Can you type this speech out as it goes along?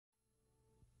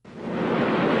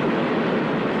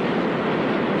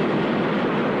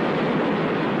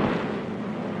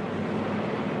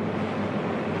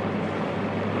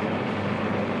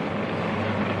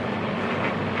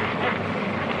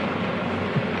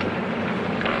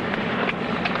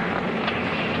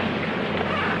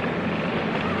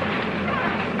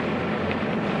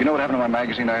You know what happened to my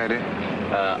magazine I had here?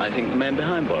 I think the man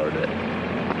behind borrowed it.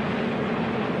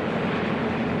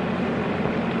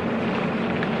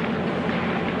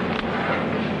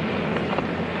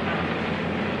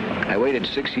 I waited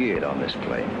 6 years on this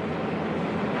plane.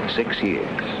 6 years.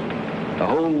 The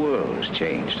whole world has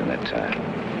changed in that time.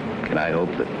 Can I hope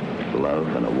that love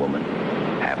and a woman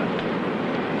haven't?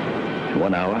 In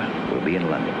 1 hour, we'll be in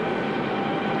London.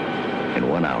 In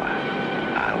 1 hour,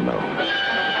 I'll know.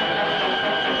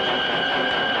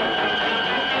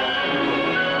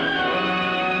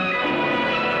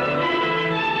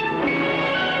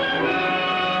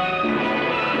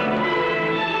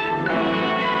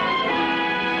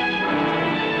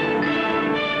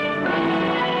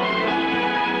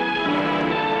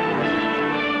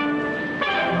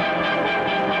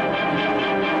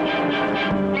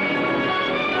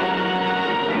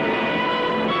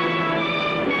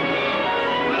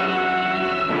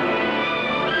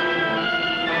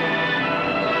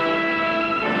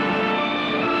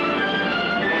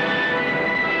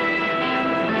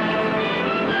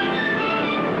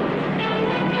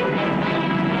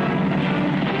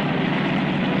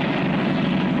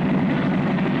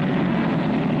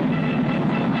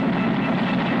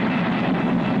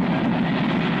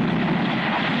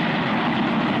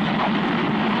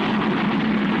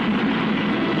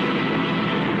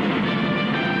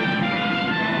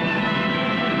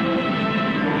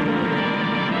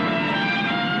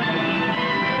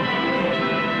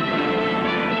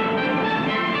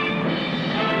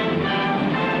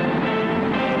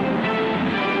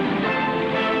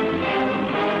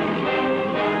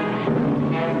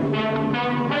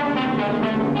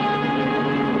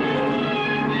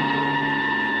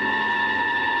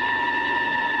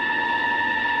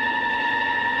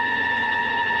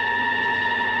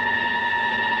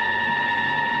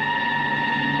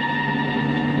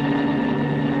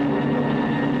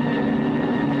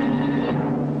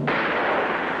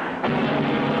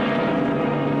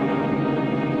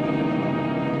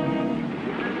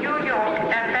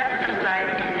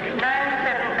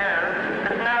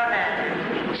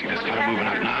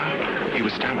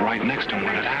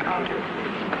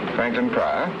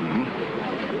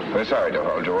 Sorry to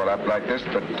hold you all up like this,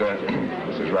 but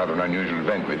this is rather an unusual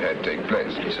event we've had take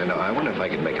place. Yes, I know. I wonder if I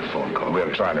could make a phone call.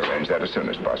 We'll try and arrange that as soon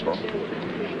as possible.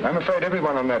 I'm afraid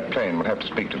everyone on that plane will have to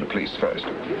speak to the police first.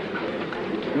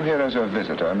 You here as a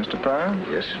visitor, Mr. Pryor?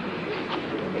 Yes.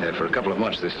 For a couple of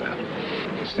months this time.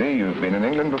 You see, you've been in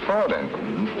England before then.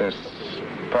 This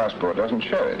passport doesn't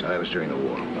show it. I was during the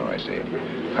war. Oh, I see.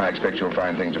 I expect you'll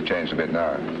find things have changed a bit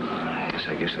now. Yes,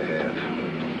 I guess they have.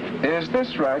 Is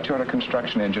this right? You're a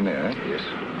construction engineer? Yes.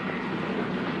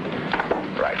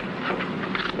 Right.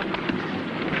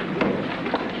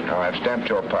 Now, I've stamped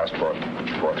your passport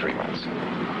for 3 months.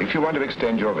 If you want to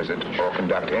extend your visit or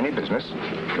conduct any business,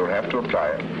 you'll have to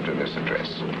apply to this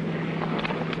address.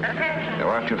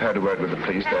 Now, after you've had a word with the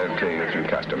police, they'll clear you through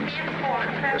customs.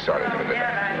 We're sorry for the delay.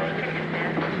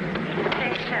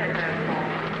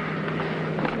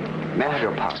 May I have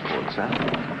your passport, sir?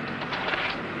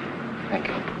 Thank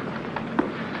you.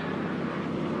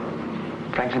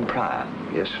 Franklin Pryor?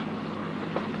 Yes.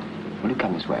 Will you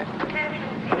come this way? All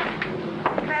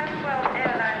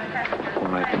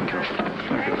right, thank you.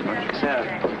 Thank you very much. Sir,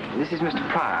 this is Mr.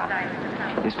 Pryor,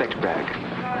 Inspector Bragg.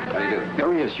 How do you do?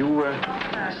 Oh, yes, you were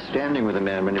standing with a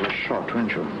man when he was shot,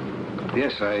 weren't you?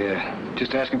 Yes, I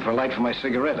just asked him for a light for my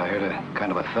cigarette. I heard a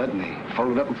kind of a thud, and he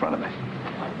folded up in front of me.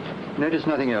 Noticed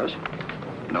nothing else?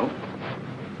 No.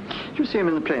 Did you see him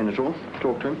in the plane at all?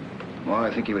 Talk to him? Well,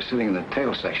 I think he was sitting in the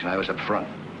tail section. I was up front.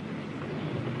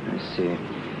 I see.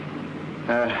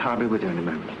 I'll be with you in a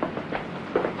moment.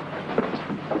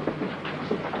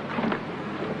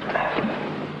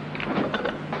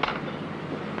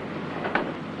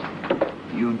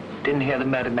 You didn't hear the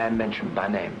murdered man mentioned by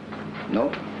name?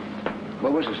 No.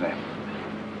 What was his name?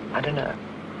 I don't know.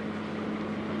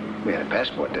 We had a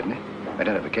passport, didn't he?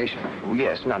 Identification. Oh,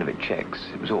 yes, none of it checks.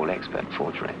 It was all expert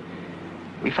forgery.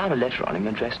 We found a letter on him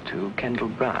addressed to Kendall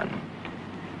Brown.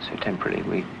 So temporarily,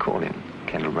 we call him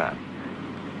Kendall Brown.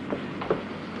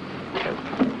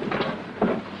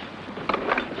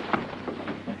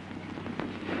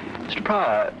 Mr.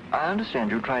 Pryor, I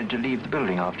understand you tried to leave the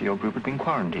building after your group had been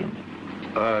quarantined.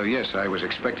 Yes, I was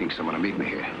expecting someone to meet me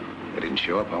here. They didn't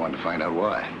show up. I wanted to find out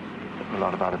why. A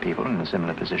lot of other people in a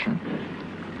similar position.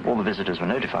 All the visitors were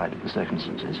notified of the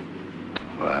circumstances.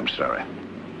 Well, I'm sorry.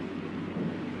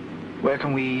 Where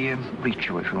can we reach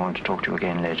you if we want to talk to you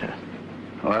again later?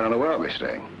 Well, I don't know where I'll be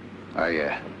staying.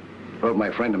 I wrote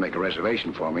my friend to make a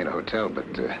reservation for me in a hotel, but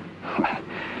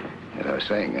as I was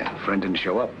saying, a friend didn't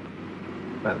show up.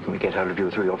 Well, can we get hold of you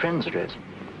through your friend's address?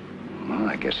 Well,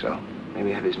 I guess so. May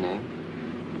we have his name?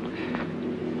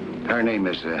 Her name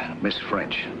is Miss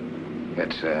French.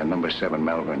 It's number 7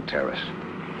 Malvern Terrace.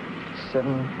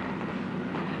 7?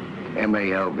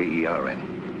 Malvern.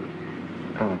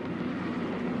 Oh.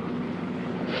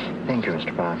 Thank you,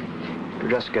 Mr. Brown.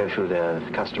 We'll just go through the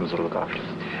customs will look after.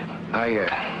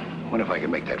 I wonder if I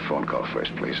can make that phone call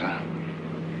first, please, huh?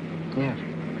 Yes.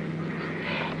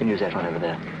 You can use that one over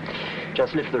there.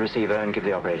 Just lift the receiver and give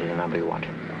the operator the number you want.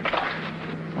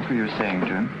 What were you saying to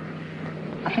him?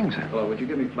 Nothing, sir. Hello, would you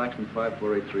give me Flaxman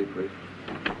 5483, please?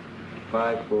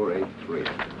 5483.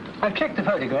 I've checked the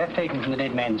photograph taken from the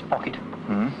dead man's pocket.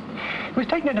 Hmm? It was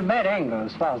taken at a bad angle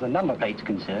as far as the number plate's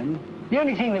concerned. The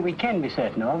only thing that we can be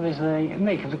certain of is the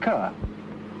make of the car.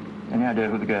 Any idea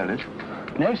who the girl is?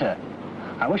 No, sir.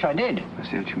 I wish I did. I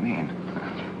see what you mean.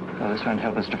 Well, this won't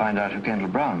help us to find out who Kendall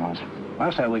Brown was.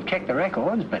 Well, sir, we've checked the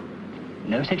records, but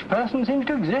no such person seems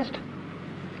to exist.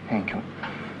 Thank you.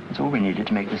 That's all we needed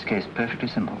to make this case perfectly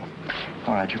simple.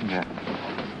 All right, you can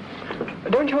go.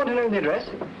 Don't you want to know the address?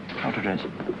 What address?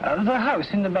 The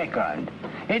house in the background.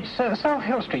 It's South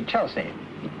Hill Street, Chelsea.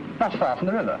 Not far from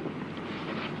the river.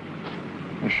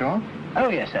 You sure? Oh,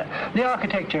 yes, sir. The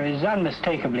architecture is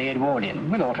unmistakably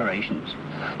Edwardian, with alterations.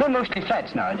 They're mostly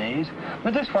flats nowadays,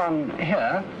 but this one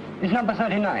here is number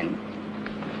 39.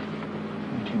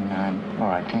 39. All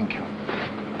right, thank you.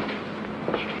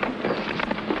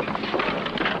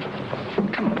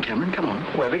 Come on, Cameron, come on.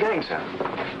 Where are we going, sir?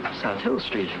 South Hill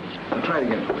Street. Well, try it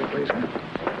again for me, please,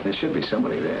 huh? There should be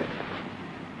somebody there.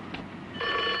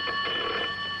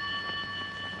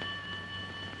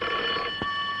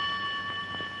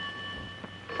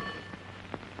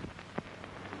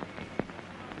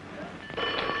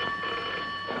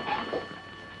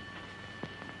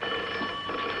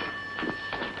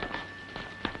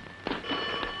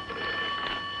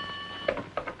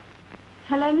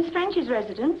 Hello, Miss French's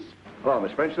residence. Hello,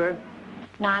 Miss French there?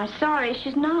 No, I'm sorry,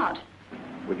 she's not.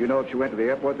 Would you know if she went to the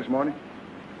airport this morning?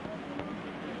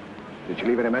 Did she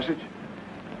leave any message?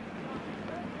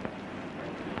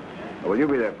 Or will you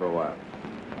be there for a while?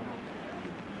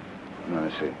 No,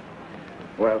 I see.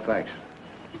 Well, thanks.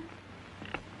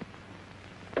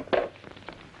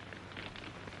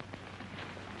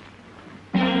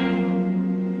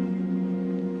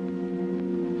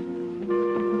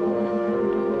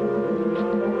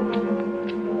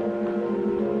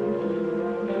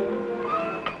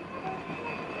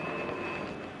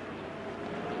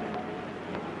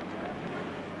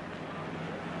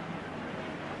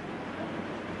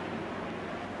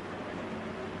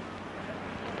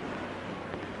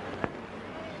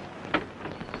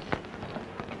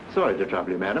 Sorry to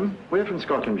trouble you, madam. We're from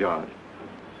Scotland Yard.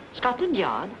 Scotland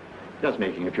Yard? Just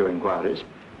making a few inquiries.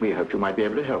 We hoped you might be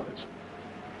able to help us.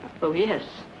 Oh, yes.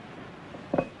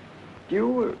 Do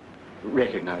you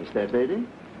recognize that lady?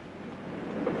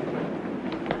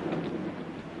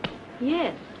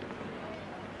 Yes.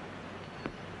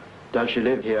 Does she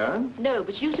live here? No,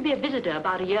 but she used to be a visitor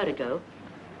about a year ago.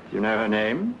 Do you know her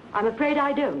name? I'm afraid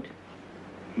I don't.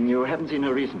 You haven't seen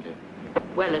her recently?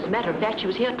 Well, as a matter of fact, she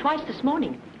was here twice this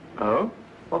morning. Oh?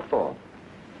 What for?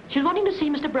 She was wanting to see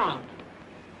Mr. Brown.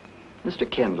 Mr.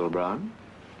 Kendall Brown?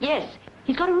 Yes,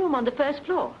 he's got a room on the first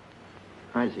floor.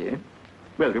 I see.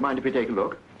 Well, do you mind if we take a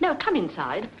look? No, come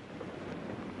inside.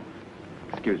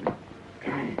 Excuse me.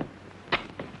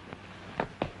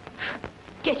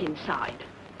 Get inside.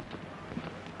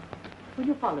 Will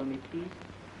you follow me, please?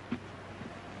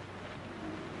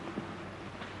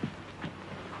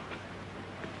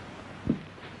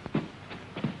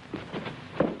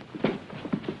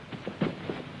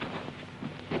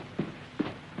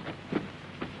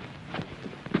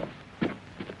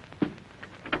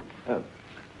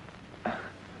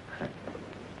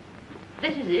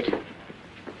 This is it.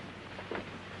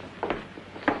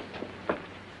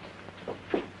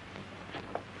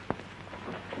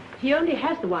 He only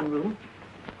has the one room.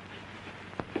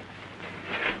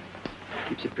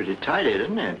 Keeps it pretty tidy,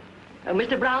 doesn't it? Oh,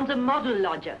 Mr. Brown's a model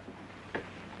lodger.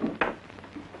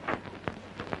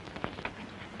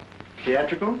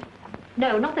 Theatrical?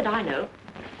 No, not that I know.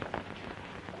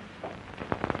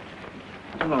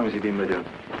 How long has he been with you?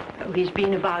 Oh, he's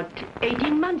been about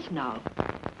 18 months now.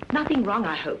 Nothing wrong,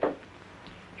 I hope. Do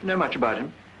you know much about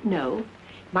him? No.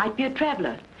 Might be a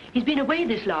traveler. He's been away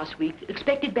this last week,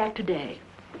 expected back today.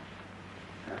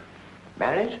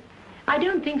 Married? I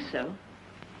don't think so.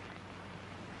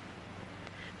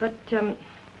 But,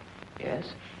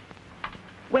 Yes.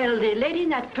 well, the lady in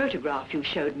that photograph you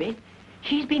showed me,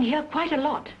 she's been here quite a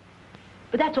lot.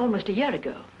 But that's almost a year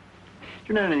ago. Do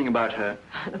you know anything about her?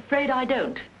 I'm afraid I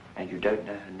don't. And you don't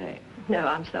know her name? No,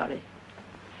 I'm sorry.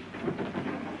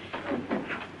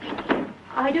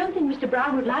 I don't think Mr.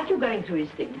 Brown would like you going through his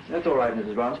things. That's all right,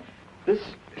 Mrs. Barnes. This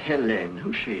Helene,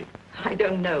 who's she? I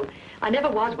don't know. I never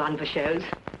was one for shows.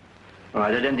 All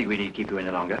right, I don't think we need to keep you any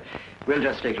longer. We'll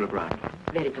just take a look around.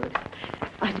 Very good.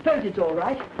 I suppose it's all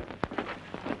right.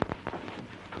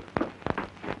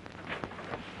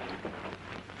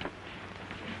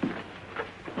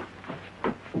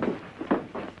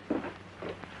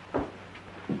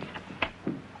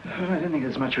 I don't think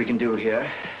there's much we can do here.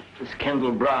 This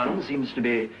Kendall Brown seems to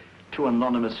be too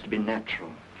anonymous to be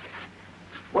natural.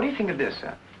 What do you think of this,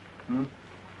 sir?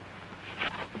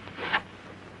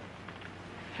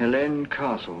 Helene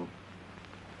Castle.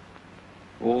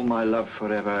 All my love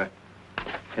forever,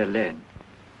 Helene.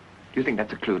 Do you think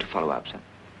that's a clue to follow up, sir?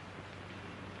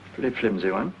 Pretty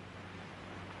flimsy one.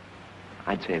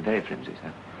 I'd say very flimsy,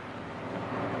 sir.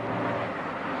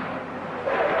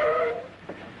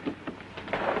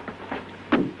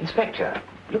 Inspector,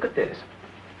 look at this.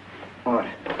 What?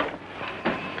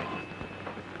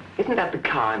 Isn't that the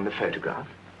car in the photograph?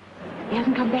 He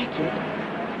hasn't come back yet.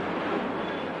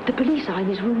 The police are in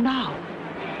his room now.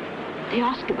 They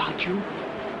ask about you.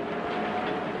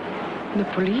 The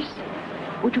police?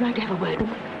 Would you like to have a word?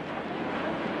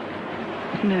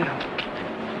 No.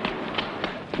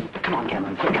 Come on,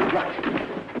 Cameron, quick, right.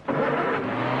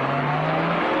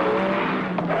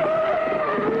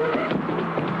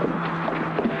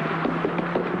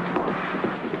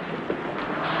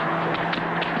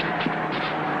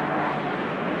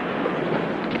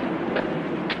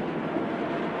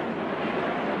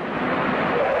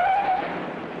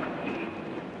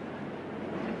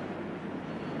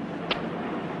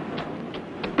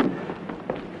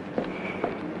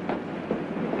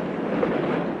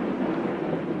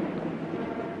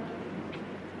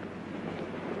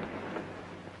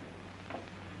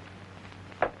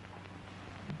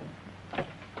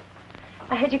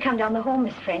 I heard you come down the hall,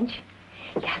 Miss French.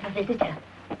 You have a visitor.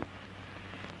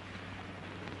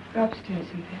 Go upstairs,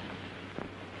 Cynthia.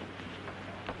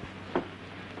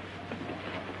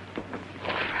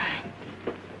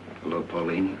 Hello,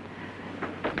 Pauline.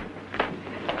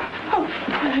 Oh,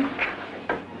 Frank.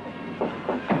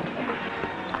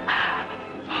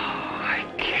 Oh, I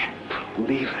can't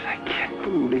believe it. I can't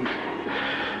believe it.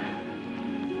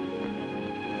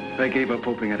 I gave up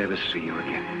hoping I'd ever see you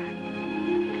again.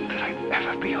 That I'd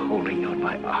ever be holding you in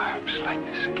my arms like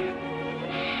this again.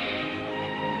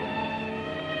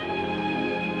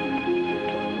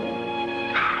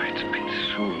 Oh, it's been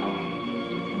so long.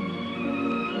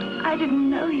 I didn't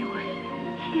know you were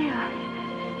here.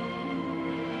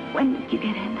 When did you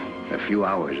get in? A few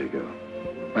hours ago.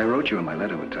 I wrote you in my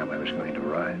letter what time I was going to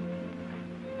arrive.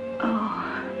 Oh.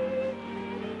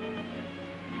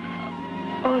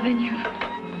 Oh, then you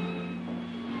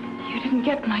didn't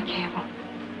get my cable.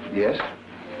 Yes?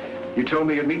 You told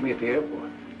me you'd meet me at the airport.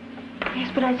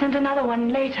 Yes, but I sent another one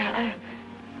later. I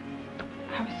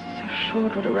was so sure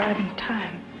it would arrive in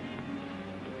time.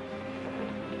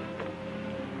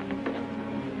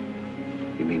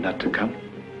 You mean not to come?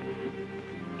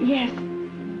 Yes.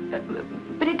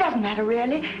 But it doesn't matter,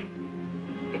 really.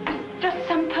 It's just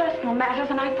some personal matters,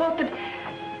 and I thought that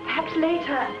perhaps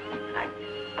later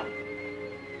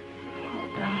Oh,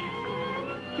 darling.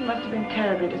 You must have been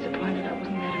terribly disappointed I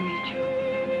wasn't there to meet you.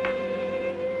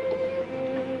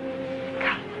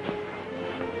 Come.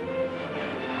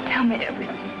 Tell me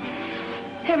everything.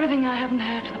 Everything I haven't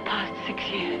heard for the past 6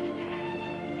 years.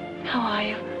 How are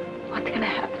you? What's going to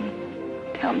happen?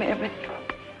 Tell me everything.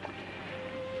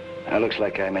 Now, looks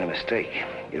like I made a mistake.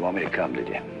 You didn't want me to come, did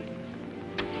you?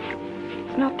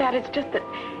 It's not that, it's just that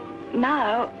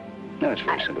now... No, it's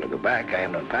very simple to go back. I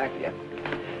haven't unpacked yet.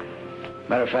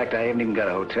 Matter of fact, I haven't even got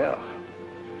a hotel.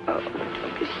 Oh,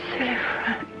 don't be silly,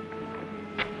 Frank.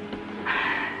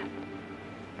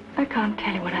 I can't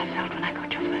tell you what I felt when I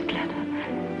got your first letter.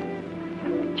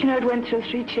 Do you know it went through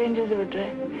 3 changes of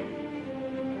address?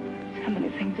 So many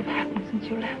things have happened since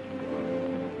you left.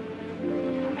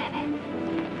 So many.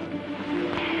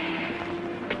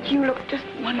 But you look just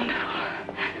wonderful.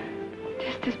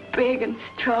 Just as big and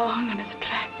strong and as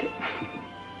attractive.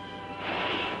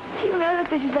 Do you know that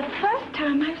this is the first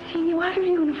time I've seen you out of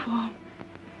uniform?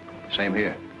 Same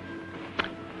here.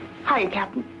 Hiya,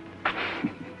 Captain.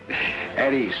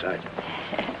 At ease, Sergeant.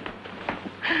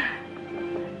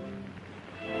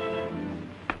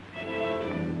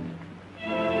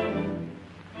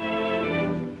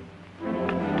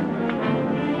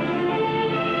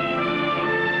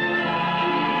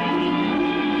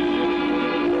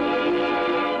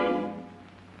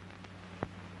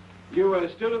 You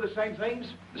still do the same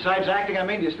things? Besides acting, I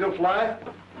mean, do you still fly?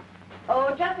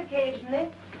 Oh, just occasionally.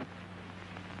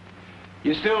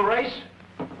 You still race?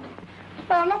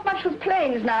 Well, not much with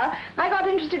planes now. I got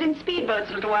interested in speedboats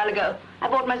a little while ago. I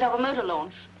bought myself a motor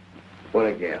launch. What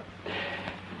a gal.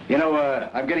 You know,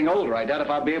 I'm getting older. I doubt if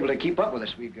I'll be able to keep up with a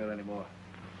sweet girl anymore.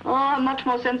 Oh, I'm much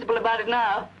more sensible about it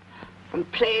now. From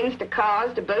planes to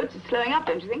cars to boats, it's slowing up,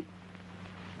 don't you think?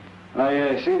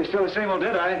 I see you're still the same old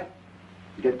Deadeye.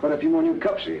 You get quite a few more new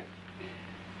cups here.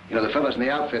 You know, the fellows in the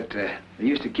outfit, they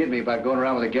used to kid me about going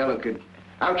around with a gal who could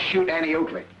outshoot Annie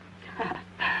Oakley.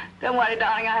 Don't worry,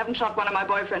 darling, I haven't shot one of my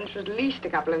boyfriends for at least a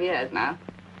couple of years now.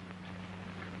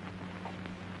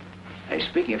 Hey,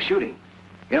 speaking of shooting,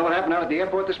 you know what happened out at the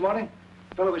airport this morning?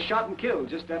 A fellow was shot and killed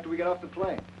just after we got off the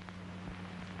plane.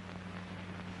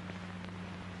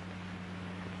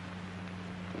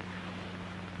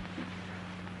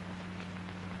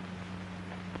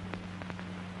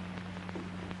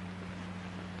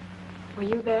 Were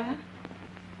you there?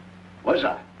 Was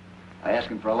I? I asked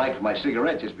him for a light for my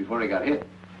cigarette just before he got hit.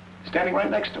 Standing right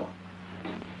next to him.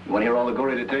 You want to hear all the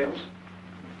gory details?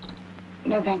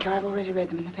 No, thank you. I've already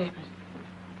read them in the papers.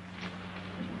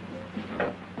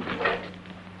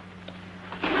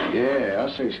 Yeah,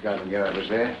 I'll say Scotland Yard was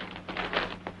there.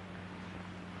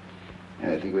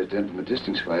 Yeah, I think it was done from a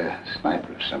distance by a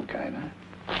sniper of some kind, huh?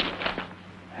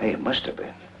 Hey, it must have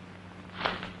been.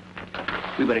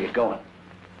 We better get going.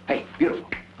 Hey, beautiful.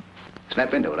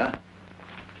 Snap into it, huh?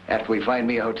 After we find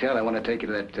me a hotel, I want to take you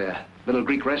to that little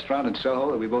Greek restaurant in Soho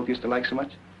that we both used to like so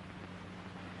much.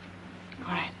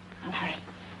 All right, I'll hurry.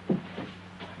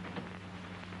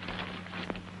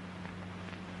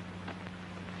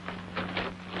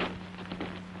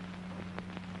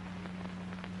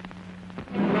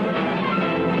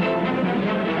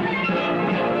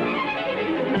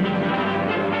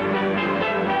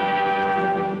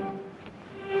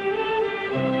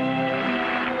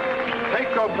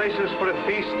 Places for a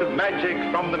feast of magic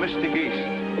from the mystic East.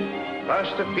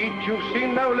 First a feat you've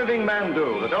seen no living man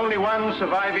do, that only one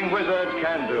surviving wizard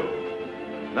can do.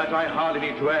 That I hardly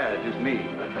need to add is me.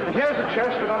 And here's a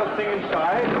chest with not a thing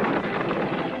inside.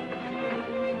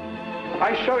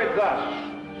 I show it thus,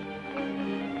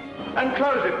 and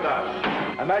close it thus.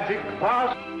 A magic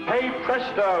pass, hey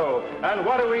presto, and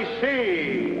what do we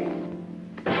see?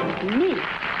 Me.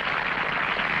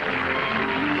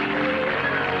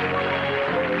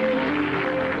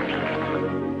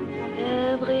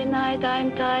 Every night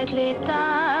I'm tightly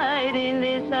tied in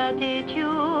this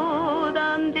attitude,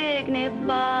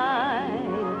 undignified.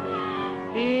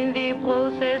 In the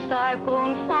process I've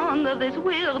grown fond of this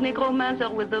weird necromancer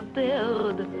with the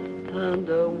beard and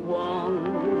the wand.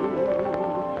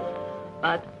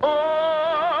 But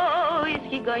oh, is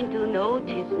he going to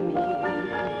notice me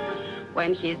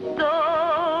when she's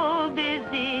so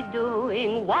busy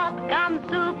doing what comes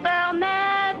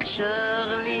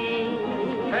supernaturally?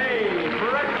 Hey,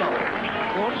 presto!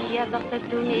 All she ever says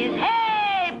to me is,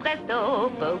 hey, presto,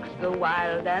 folks go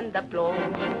wild and applaud.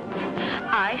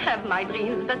 I have my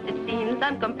dreams, but it seems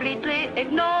I'm completely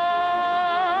ignored.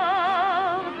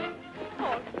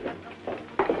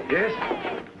 Yes?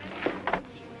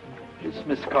 Is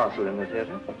Miss Castle in the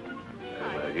theatre?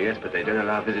 Well, yes, but they don't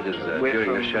allow visitors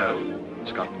during the show.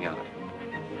 Scotland Yard.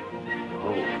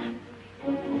 Oh,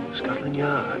 Scotland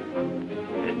Yard.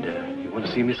 And you want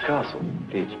to see Miss Castle?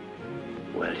 Please.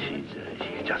 Well, she's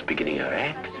just beginning her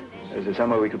act. Is there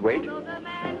somewhere we could wait?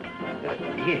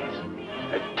 Yes.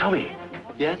 Tommy.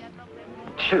 Yes?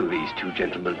 Show these two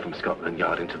gentlemen from Scotland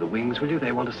Yard into the wings, will you?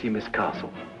 They want to see Miss Castle.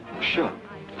 Sure.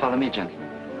 Follow me, gentlemen.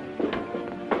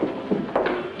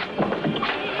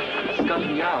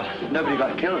 Scotland Yard. Nobody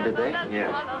got killed, did they?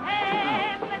 Yes.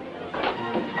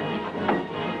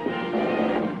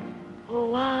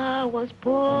 Oh, I was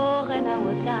poor and I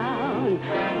was down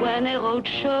when a road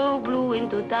show blew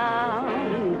into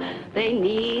town. They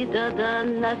needed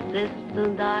an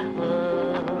assistant, I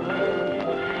heard.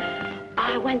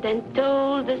 I went and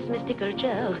told this mystical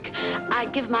jerk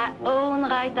I'd give my own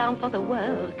right arm for the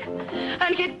work.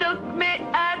 And he took me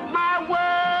at my word.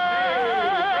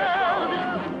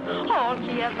 All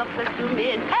she ever said to me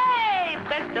is, hey,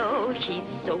 presto, she's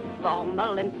so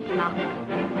formal and smart.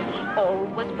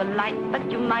 Always polite,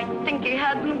 but you might think he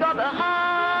hadn't got a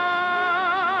heart.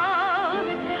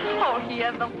 All he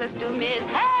ever says to me is,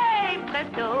 hey,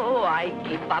 presto, I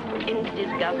keep up in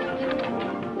disgust.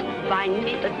 Find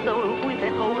me a soul with a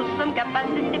wholesome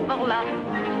capacity for love.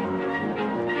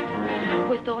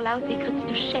 With all our secrets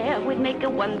to share, we'd make a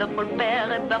wonderful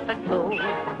pair, a perfect soul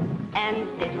and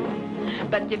fiddle.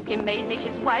 But if he made me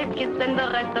his wife, he'd spend the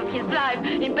rest of his life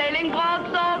impaling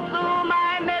broadswords through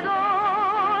my middle.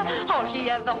 All she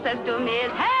ever says to me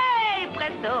is, hey,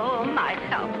 presto, my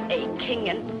heart's aching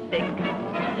and sick.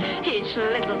 Each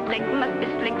little trick must be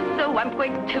slick, so I'm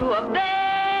quick to obey.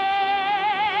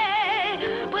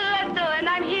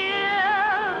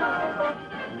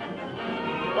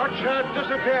 Watch her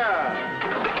disappear.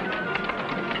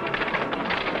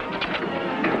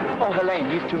 Oh, Helene,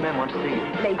 these two men want to see you.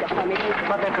 Later, family.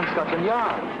 But they're from Scotland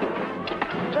Yard.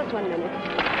 Just 1 minute.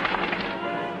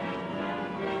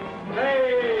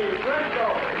 Hey, Brento!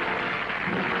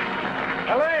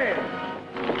 Helene!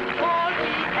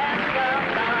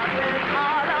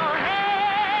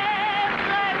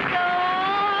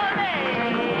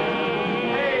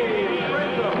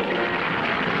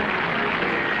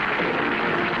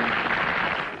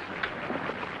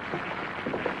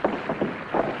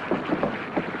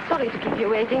 Sorry to keep you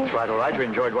waiting. It's right, all right. We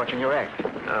enjoyed watching your act.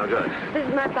 Oh, good. This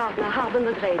is my partner, Harbin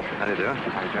the Great. How do you do?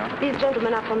 How do you do? These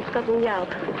gentlemen are from Scotland Yard.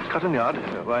 Scotland Yard?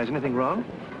 Why, is anything wrong?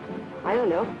 I don't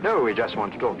know. No, we just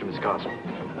want to talk to Miss Castle.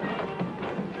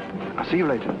 I'll see you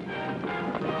later.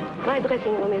 My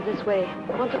dressing room is this way.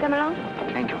 Want to come along?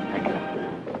 Thank you, thank you.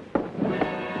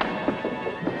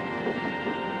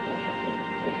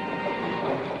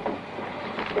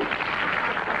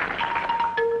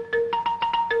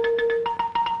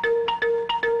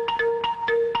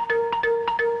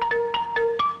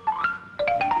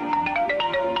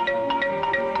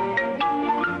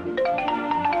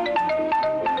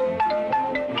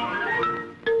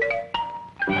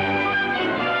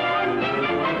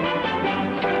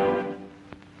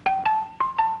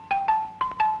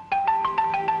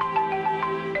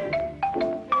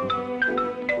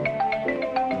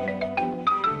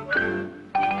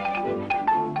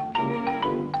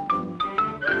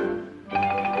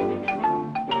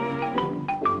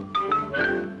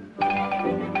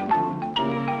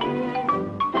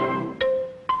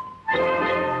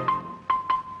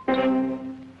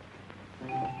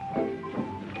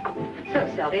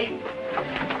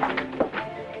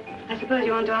 I suppose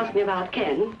you want to ask me about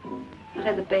Ken. I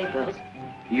read the papers.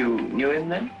 You knew him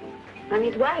then? I'm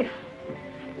his wife.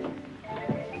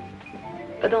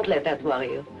 But don't let that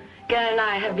worry you. Ken and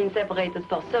I have been separated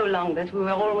for so long that we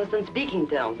were almost on speaking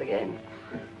terms again.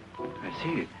 I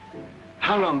see.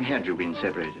 How long had you been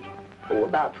separated? Oh,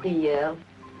 about 3 years.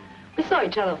 We saw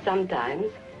each other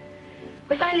sometimes.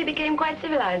 We finally became quite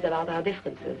civilized about our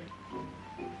differences.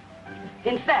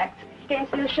 In fact, he came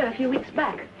to the show a few weeks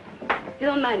back. You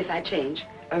don't mind if I change?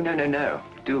 Oh, no, no, no.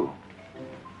 Do.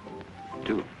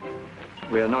 Do.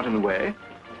 We are not in the way.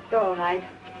 You're all right.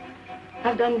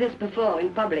 I've done this before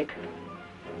in public.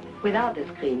 Without the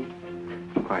screen.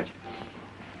 Quite.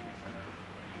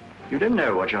 You don't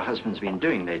know what your husband's been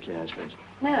doing lately, I suppose.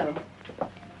 No.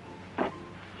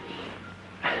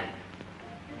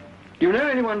 Do you know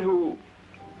anyone who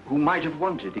might have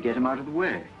wanted to get him out of the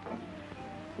way?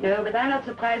 No, but I'm not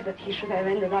surprised that he should have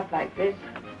ended up like this.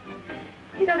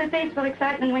 He got a taste for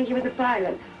excitement when he was a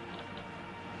pilot.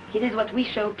 He did what we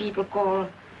show people call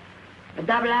a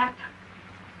double act.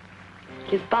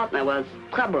 His partner was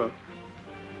trouble.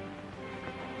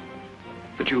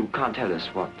 But you can't tell us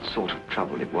what sort of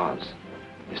trouble it was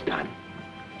this time.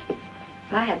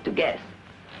 If I had to guess,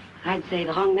 I'd say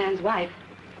the wrong man's wife.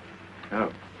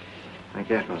 Oh, like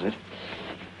that, was it?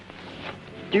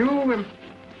 Do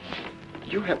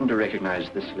you happen to recognize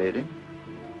this lady?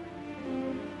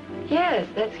 Yes,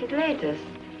 that's his latest.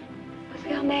 What's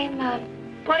her name?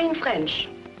 Pauline French.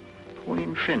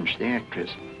 Pauline French, the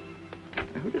actress.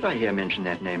 Who did I hear mention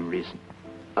that name recently?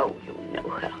 Oh, you know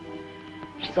her.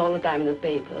 She's all the time in the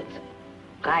papers.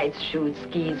 Rides, shoots,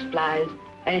 skis, flies,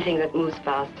 anything that moves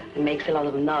fast and makes a lot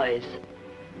of noise.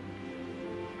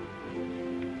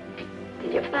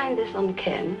 Did you find this on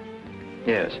Ken?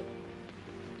 Yes.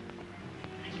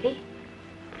 I see.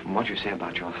 From what you say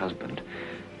about your husband,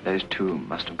 those two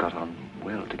must have got on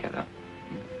well together.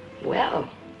 Well.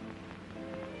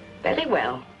 Very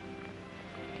well.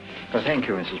 Well, thank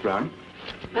you, Mrs. Brown.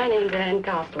 My name's Anne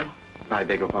Castle. I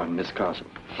beg your pardon, Miss Castle.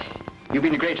 You've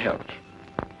been a great help.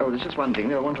 Oh, there's just one thing.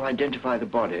 They'll want to identify the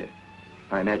body.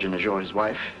 I imagine as you're his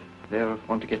wife, they'll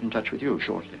want to get in touch with you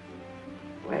shortly.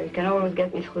 Well, you can always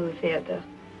get me through the theater.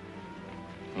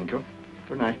 Thank you.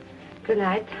 Good night. Good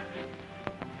night.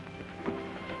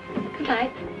 Good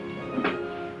night.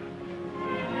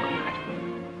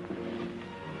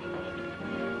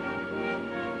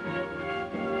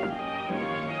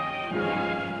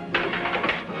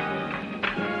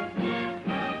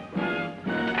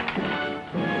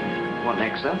 What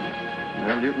next, sir?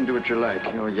 Well, you can do what you like.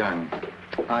 You're young.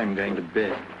 I'm going to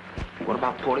bed. What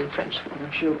about Pauline French?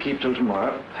 Well, she'll keep till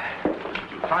tomorrow.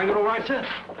 Find it all right, sir?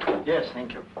 Yes,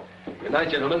 thank you. Good night,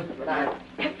 gentlemen. Good night.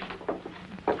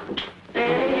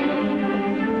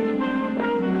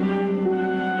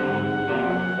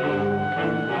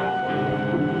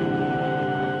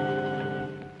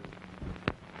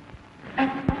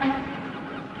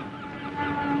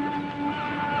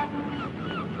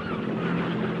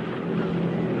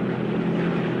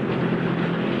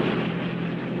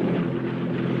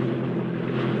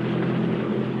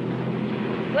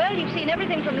 seen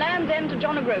everything from Land's End to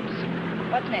John O'Groats.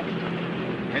 What's next?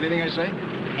 Anything I say?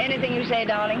 Anything you say,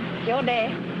 darling. It's your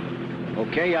day.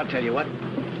 Okay, I'll tell you what.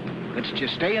 Let's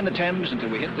just stay in the Thames until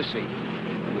we hit the sea.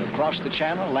 We'll cross the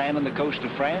channel, land on the coast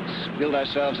of France, build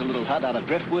ourselves a little hut out of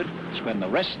driftwood, spend the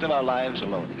rest of our lives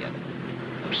alone together.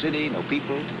 No city, no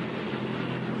people,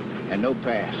 and no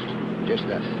past. Just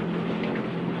us.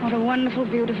 What a wonderful,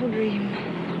 beautiful dream.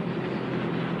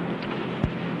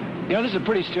 You know, this is a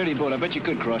pretty sturdy boat. I bet you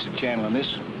could cross the channel on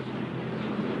this.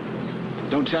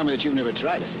 Don't tell me that you've never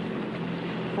tried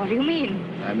it. What do you mean?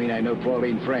 I mean, I know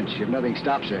Pauline French. If nothing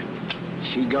stops her,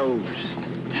 she goes.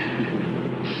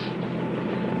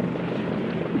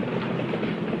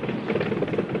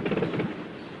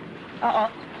 Uh-oh.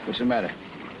 What's the matter?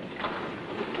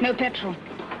 No petrol.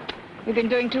 We've been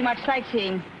doing too much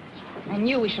sightseeing. I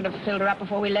knew we should have filled her up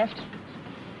before we left.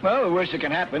 Well, the worst that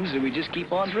can happen is that we just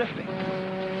keep on drifting.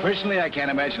 Personally, I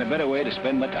can't imagine a better way to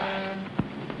spend my time.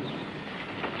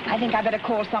 I think I better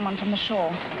call someone from the shore.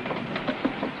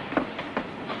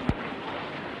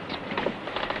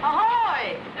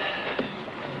 Ahoy!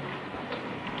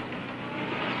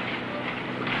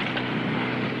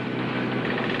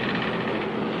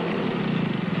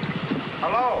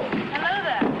 Hello. Hello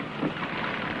there.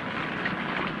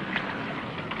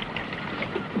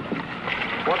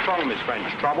 What's wrong, Miss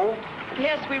French? Trouble?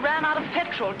 Yes, we ran out of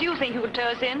petrol. Do you think you could tow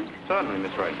us in? Certainly,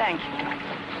 Miss French. Thank you.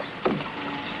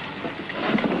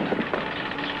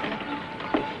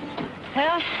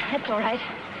 Well, that's all right.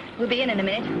 We'll be in a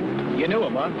minute. You knew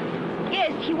him, huh?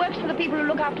 Yes, he works for the people who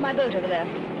look after my boat over there.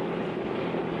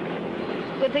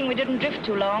 Good thing we didn't drift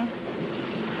too long.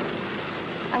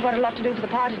 I've got a lot to do for the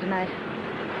party tonight.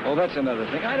 Oh, that's another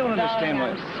thing. I don't understand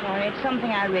why... I'm sorry. It's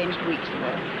something I arranged weeks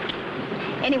ago.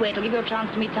 Anyway, it'll give you a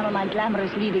chance to meet some of my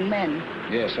glamorous leading men.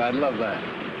 Yes, I'd love that.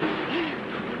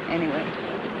 Anyway,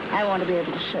 I want to be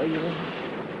able to show you.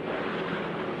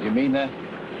 You mean that?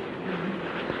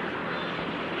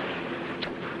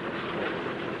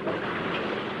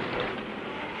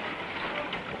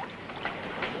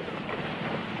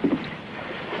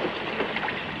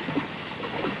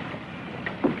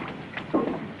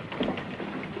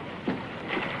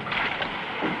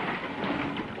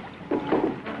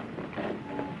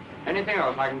 Anything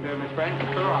else I can do, Miss French?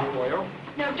 Fill her up for you.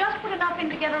 No, just put enough in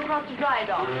to get her across the dry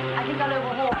dock. I think I'll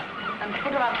overhaul and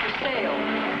put her up for sail.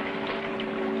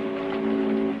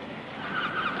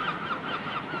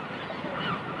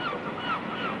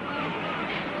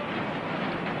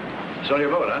 It's on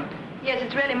your boat, huh? Yes,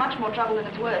 it's really much more trouble than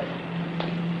it's worth.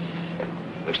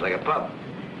 Looks like a pub.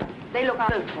 They look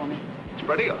out for me. It's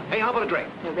pretty good. Hey, how about a drink?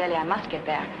 No, really, I must get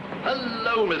back.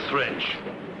 Hello, Miss French.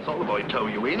 Saw the boy tow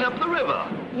you in up the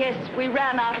river. Yes, we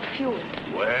ran out of fuel.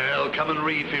 Well, come and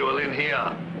refuel in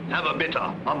here. Have a bitter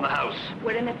on the house.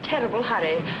 We're in a terrible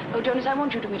hurry. Oh, Jonas, I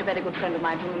want you to meet a very good friend of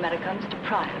mine from America, Mr.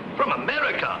 Pryor. From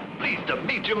America? Pleased to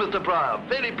meet you, Mr. Pryor.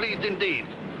 Very pleased indeed.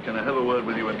 Can I have a word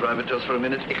with you in private just for a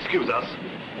minute? Excuse us.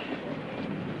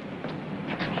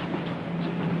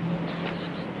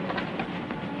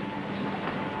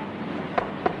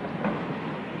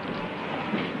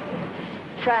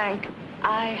 Frank,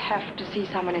 I have to see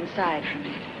someone inside for a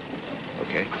minute.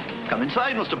 Okay. Come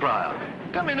inside, Mr. Pryor.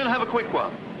 Come in and have a quick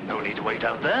one. No need to wait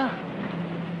out there.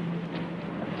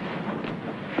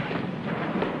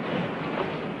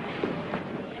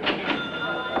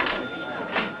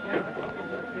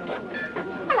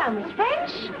 Hello, Miss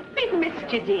French. We've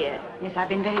missed you, dear. Yes, I've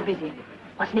been very busy.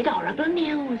 Wasn't it horrible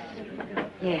news?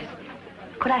 Yes.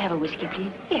 Could I have a whiskey,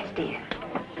 please? Yes, dear.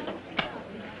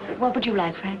 What would you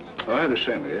like, Frank? Oh, I have the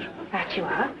same, yes. That you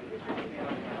are.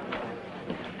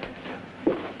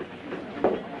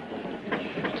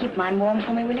 Keep mine warm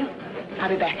for me, will you? I'll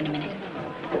be back in a minute.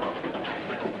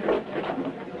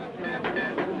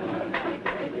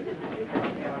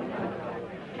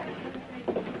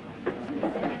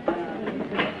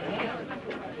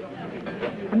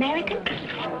 American?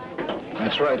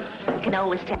 That's right. You can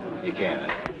always tell. You can.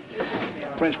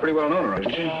 French pretty well known around,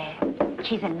 isn't she? Yeah.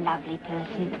 She's a lovely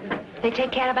person. They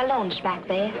take care of our launch back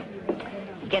there.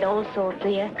 You get all sorts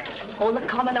here. All the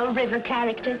common old river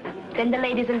characters. Then the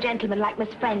ladies and gentlemen like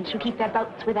Miss French who keep their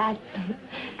boats with us.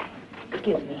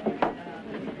 Excuse me.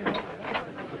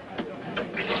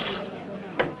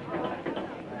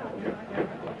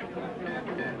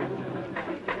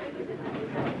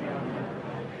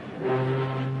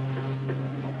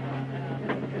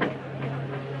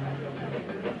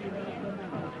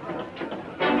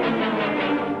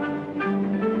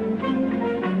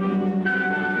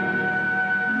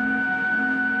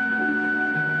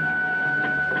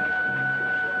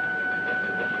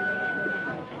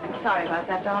 Sorry about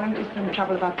that, darling. Just some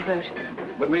trouble about the boat.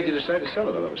 What made you decide to sell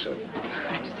it all of a sudden?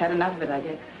 I just had enough of it, I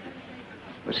guess.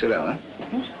 Well, sit down,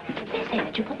 huh? They say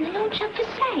that you put the launch up for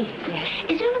sale. Yes.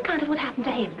 Is it on account of what happened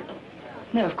to him?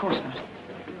 No, of course not.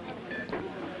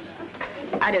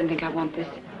 I don't think I want this.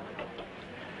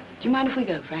 Do you mind if we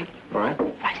go, Frank? All right.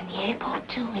 Right in the airport,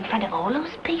 too, in front of all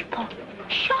those people.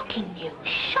 Shocking news,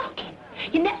 shocking.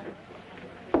 You never...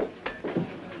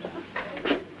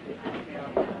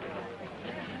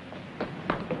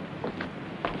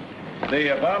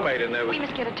 The barmaid in there was... We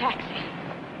must get a taxi.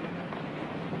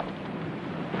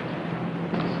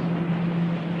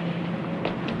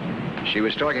 She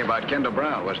was talking about Kendall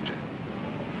Brown, wasn't she?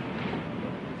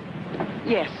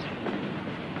 Yes.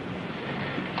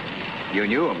 You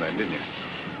knew him then, didn't you?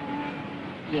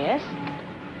 Yes?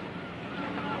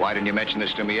 Why didn't you mention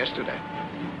this to me yesterday?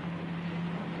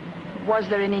 Was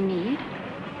there any need?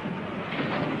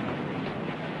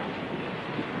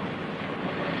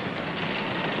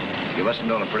 You must have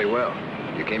known him pretty well.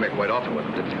 You came here quite often with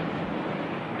him, didn't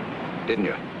you? Didn't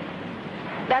you?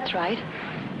 That's right.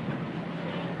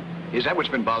 Is that what's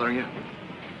been bothering you?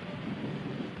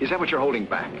 Is that what you're holding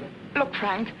back? Look,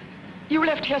 Frank, you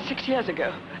left here 6 years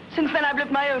ago. Since then, I've lived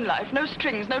my own life. No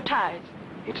strings, no ties.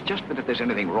 It's just that if there's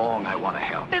anything wrong, I want to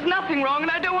help. There's nothing wrong,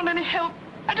 and I don't want any help.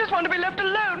 I just want to be left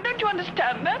alone. Don't you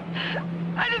understand that?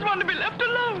 I just want to be left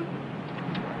alone.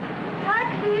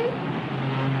 Taxi!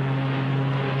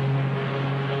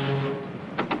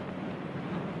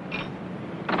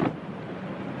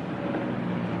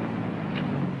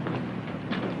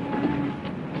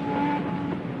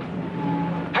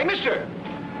 Hey, mister!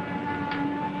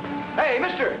 Hey,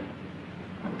 mister!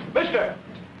 Mister!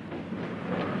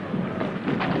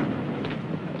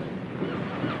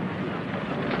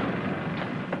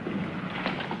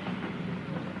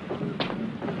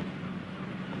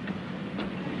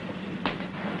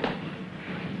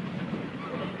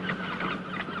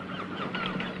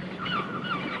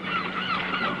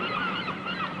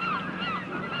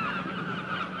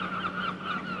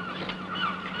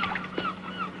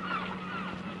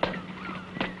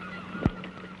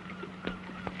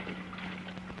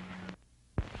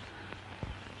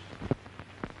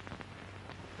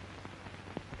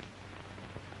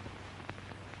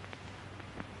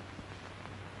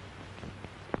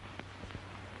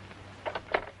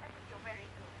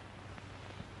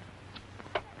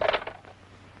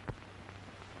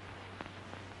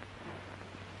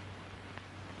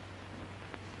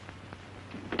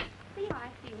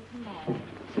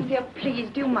 Cynthia, please,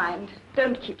 do you mind?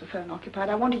 Don't keep the phone occupied.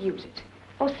 I want to use it.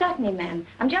 Oh, certainly, ma'am.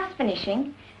 I'm just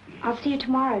finishing. I'll see you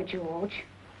tomorrow, George.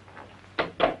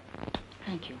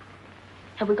 Thank you.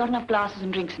 Have we got enough glasses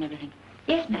and drinks and everything?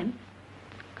 Yes, ma'am.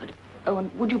 Good. Oh,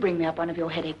 and would you bring me up one of your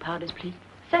headache powders, please?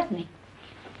 Certainly.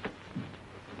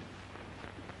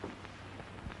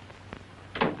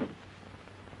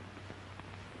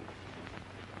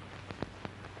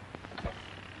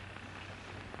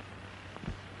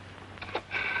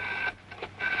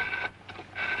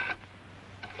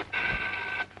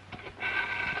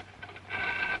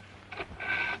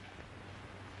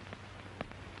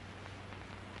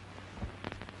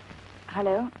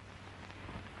 Hello?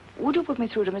 Would you put me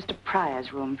through to Mr.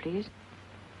 Pryor's room, please?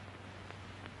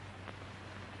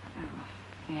 Oh,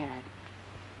 yeah.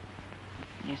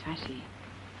 Yes, I see.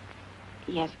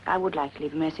 Yes, I would like to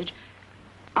leave a message.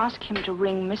 Ask him to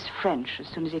ring Miss French as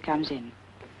soon as he comes in.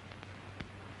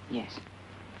 Yes.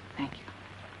 Thank you.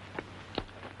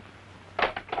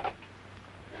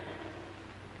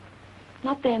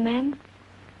 Not there, ma'am.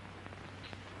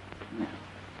 No.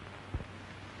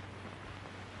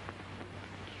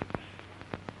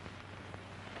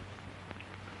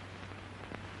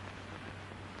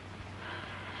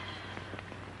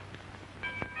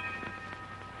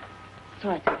 It's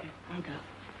all right, Cynthia. I'll go.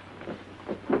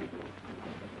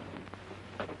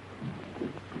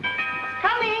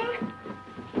 Coming!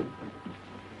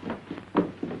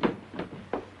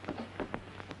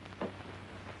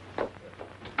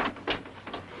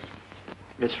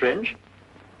 Miss French?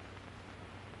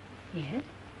 Yes?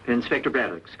 Inspector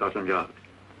Braddock, Scotland Yard.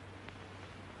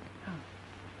 Oh.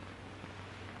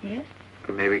 Yes?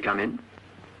 May we come in?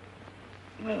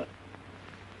 Well,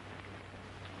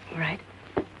 all right.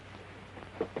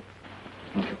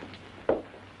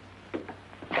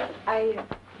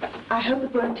 I hope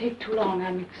it won't take too long.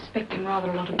 I'm expecting rather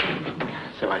a lot of people.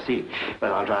 So I see.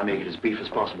 Well, I'll try and make it as brief as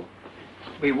possible.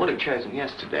 We would have chosen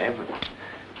yesterday, but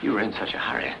you were in such a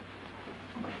hurry.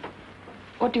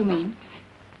 What do you mean?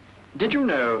 Did you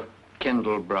know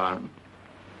Kendall Brown?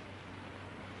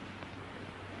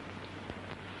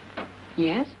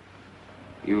 Yes?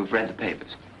 You've read the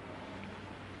papers?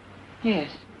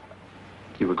 Yes.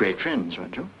 You were great friends,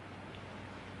 weren't you?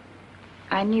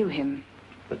 I knew him.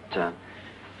 But,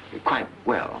 quite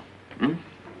well, hmm?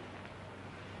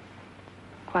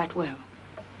 Quite well.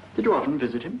 Did you often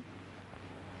visit him?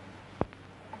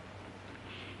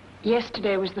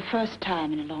 Yesterday was the first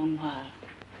time in a long while.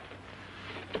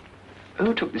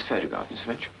 Who took this photograph, Miss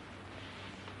French?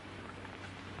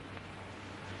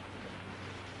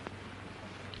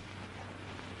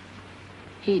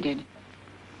 He did.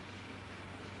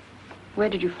 Where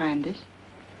did you find this?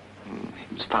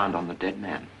 It was found on the dead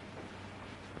man.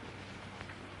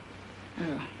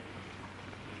 Oh.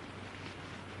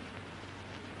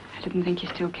 I didn't think you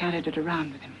still carried it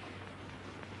around with him.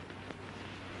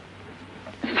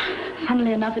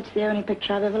 Funnily enough, it's the only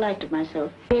picture I've ever liked of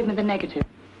myself. He gave me the negative.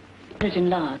 Put it in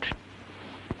large.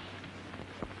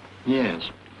 Yes.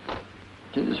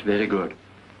 It is very good.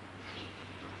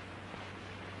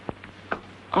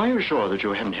 Are you sure that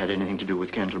you haven't had anything to do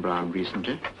with Kendall Brown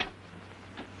recently?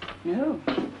 No.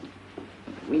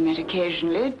 We met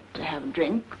occasionally to have a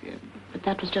drink, but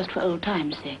that was just for old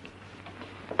times' sake.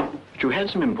 But you had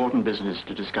some important business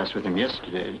to discuss with him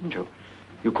yesterday, didn't you?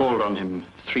 You called on him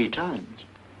 3 times.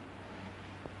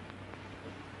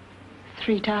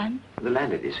 3 times? The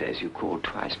landlady says you called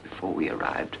twice before we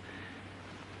arrived.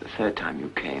 The 3rd time you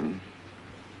came,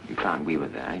 you found we were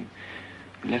there.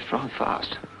 You left rather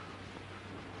fast.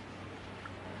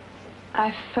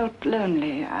 I felt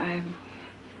lonely. I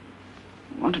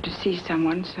wanted to see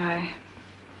someone, so I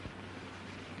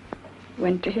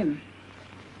went to him.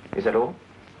 Is that all?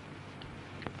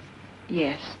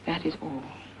 Yes, that is all.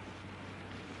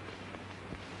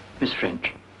 Miss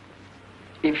French,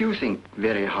 if you think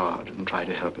very hard and try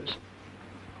to help us,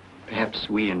 perhaps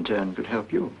we in turn could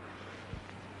help you.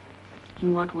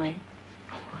 In what way?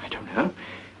 I don't know.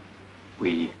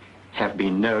 We have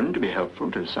been known to be helpful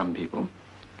to some people.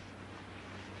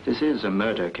 This is a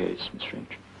murder case, Miss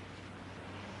French.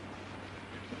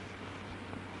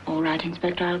 All right,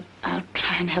 Inspector, I'll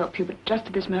try and help you, but just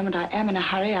at this moment I am in a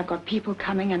hurry. I've got people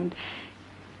coming and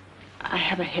I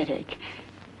have a headache.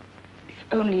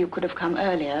 If only you could have come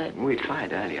earlier. We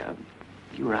tried earlier.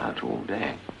 You were out all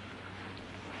day.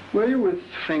 Were you with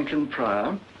Franklin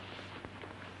Pryor?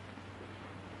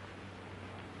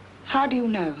 How do you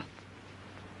know?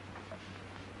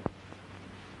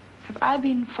 Have I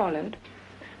been followed?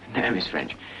 No, Miss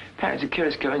French. Apparently it's a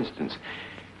curious coincidence.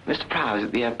 Mr. Pryor was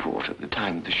at the airport at the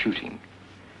time of the shooting.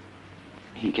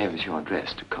 He gave us your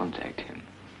address to contact him.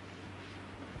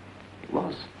 It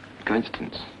was a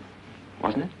coincidence,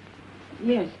 wasn't it?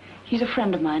 Yes. He's a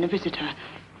friend of mine, a visitor.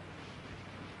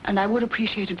 And I would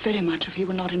appreciate it very much if he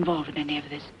were not involved in any of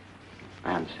this.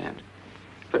 I understand.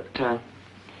 But,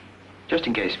 just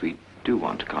in case we do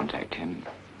want to contact him,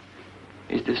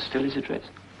 is this still his address?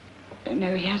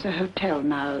 No, he has a hotel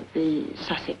now, the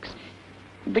Sussex.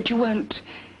 But you won't...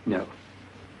 No,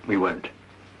 we won't.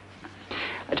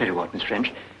 I tell you what, Miss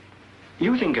French,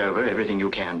 you think over everything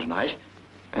you can tonight,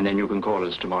 and then you can call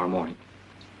us tomorrow morning.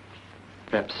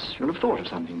 Perhaps you'll have thought of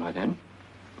something by then.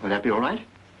 Will that be all right?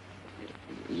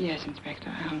 Yes,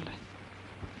 Inspector.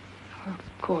 I'll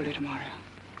call you tomorrow.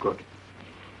 Good.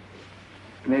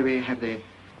 May we have the...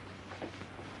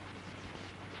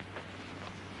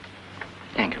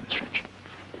 Thank you, Miss French.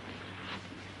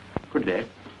 Good day.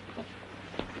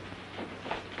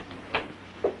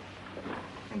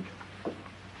 Thank you.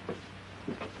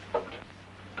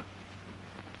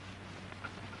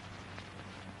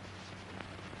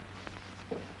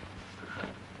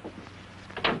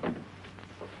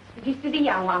 Did you see the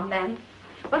young one, then?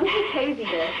 Wasn't he cozy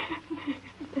there?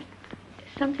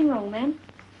 Something wrong, then?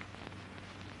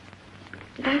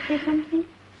 Did I say something?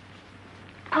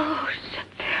 Oh,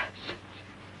 Cynthia.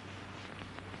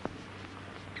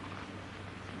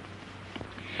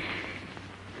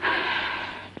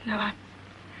 No,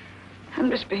 I'm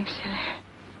just being silly.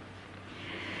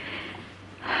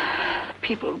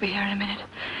 People will be here in a minute.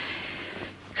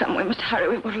 Come, we must hurry.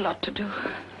 We've got a lot to do.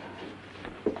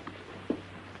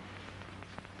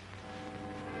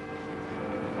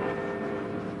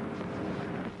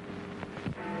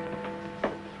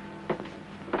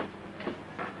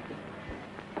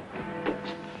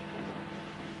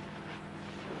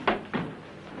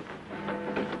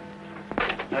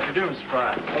 How do you do, Mr.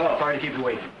 Pryor? Oh. Sorry to keep you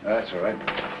waiting. That's all right.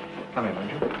 Come in,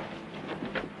 won't you?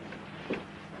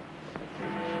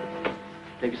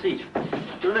 Take a seat.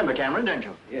 You remember Cameron, don't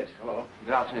you? Yes, hello.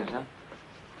 Good afternoon, sir.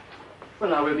 Well,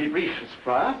 now we'll be brief, Mr.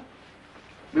 Pryor.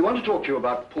 We want to talk to you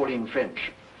about Pauline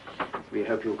French. We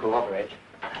hope you'll cooperate.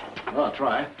 Well, I'll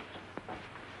try.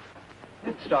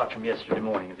 Let's start from yesterday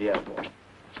morning at the airport.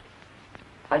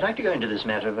 I'd like to go into this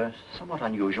matter of a somewhat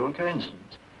unusual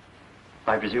coincidence.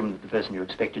 I presume that the person you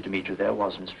expected to meet you there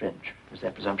was Miss French. Was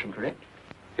that presumption correct?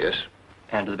 Yes.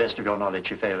 And to the best of your knowledge,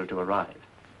 she failed to arrive.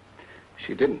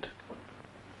 She didn't.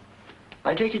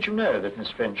 I take it you know that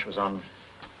Miss French was on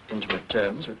intimate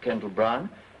terms with Kendall Brown,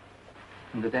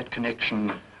 and that that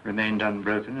connection remained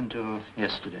unbroken until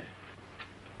yesterday.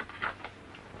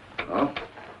 Oh?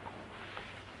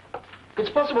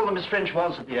 It's possible that Miss French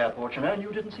was at the airport, you know, and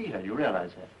you didn't see her. You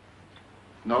realize that?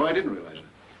 No, I didn't realize it.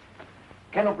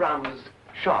 Kendall Brown was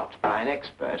shot by an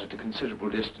expert at a considerable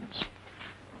distance.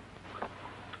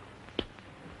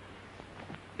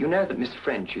 You know that Miss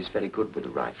French is very good with a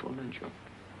rifle, don't you?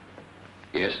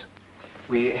 Yes.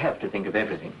 We have to think of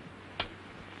everything.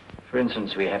 For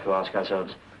instance, we have to ask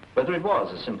ourselves whether it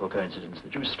was a simple coincidence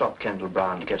that you stopped Kendall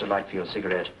Brown to get a light for your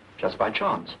cigarette just by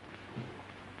chance,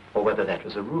 or whether that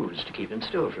was a ruse to keep him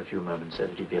still for a few moments so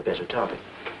that he'd be a better target.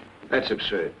 That's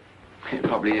absurd. It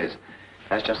probably is.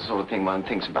 That's just the sort of thing one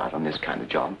thinks about on this kind of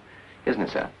job, isn't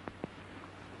it, sir?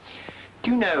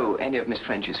 Do you know any of Miss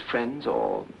French's friends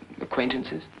or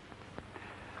acquaintances?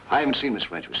 I haven't seen Miss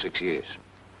French for 6 years,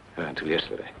 until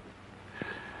yesterday.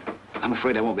 I'm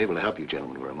afraid I won't be able to help you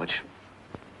gentlemen very much.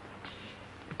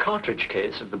 The cartridge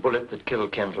case of the bullet that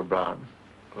killed Kendall Brown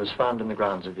was found in the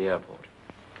grounds of the airport.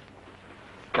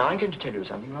 Now, I'm going to tell you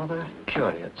something rather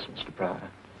curious, Mr.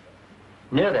 Pryor.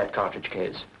 Near that cartridge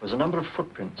case was a number of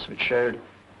footprints which showed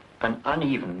an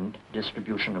uneven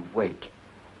distribution of weight.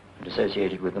 And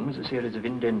associated with them was a series of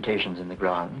indentations in the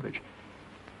ground which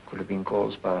could have been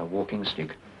caused by a walking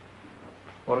stick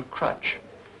or a crutch.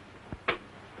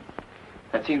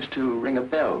 That seems to ring a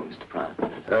bell, Mr.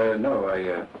 Pryor. No,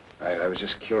 I was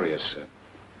just curious.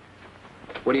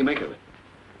 What do you make of it?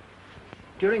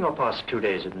 During your past 2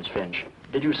 days with Miss French,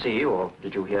 did you see or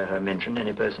did you hear her mention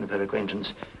any person of her acquaintance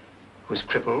who was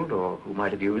crippled or who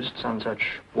might have used some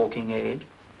such walking aid?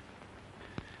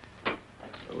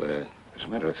 Well, as a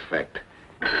matter of fact...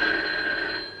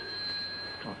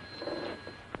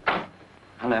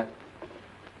 Hello.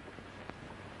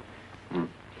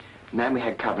 The man we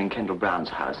had covering Kendall Brown's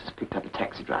house has picked up a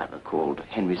taxi driver called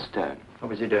Henry Stone. What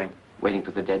was he doing? Waiting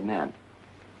for the dead man.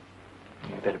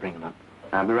 You'd better bring him up.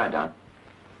 I'll be right down.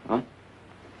 Huh?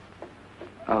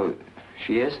 Oh,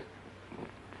 she is?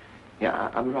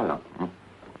 Yeah, I'll be right on.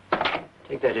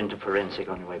 Take that into forensic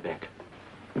on your way back.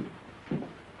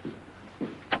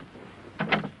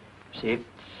 See,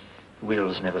 the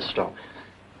wheels never stop.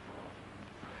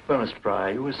 Well, Mr.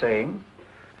 Pryor, you were saying?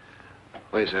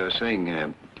 Well, as I was saying,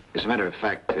 as a matter of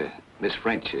fact, Miss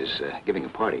French is giving a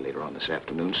party later on this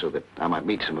afternoon so that I might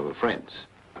meet some of her friends.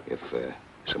 If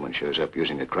someone shows up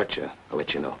using a crutch, I'll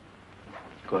let you know.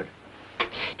 Good.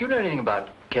 Do you know anything about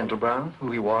Kendall Brown,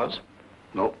 who he was?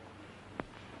 No.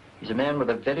 He's a man with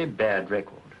a very bad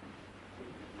record.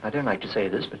 I don't like to say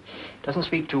this, but it doesn't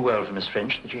speak too well for Miss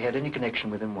French that she had any connection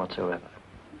with him whatsoever.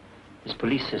 His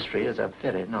police history is a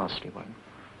very nasty one.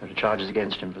 There are charges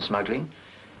against him for smuggling,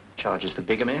 charges for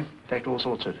bigamy, in fact, all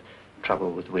sorts of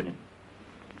trouble with women.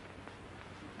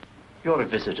 You're a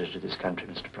visitor to this country,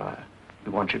 Mr. Pryor.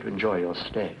 We want you to enjoy your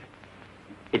stay.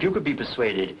 If you could be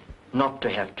persuaded not to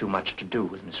have too much to do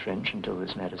with Miss French until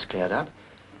this matter's cleared up,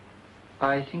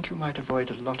 I think you might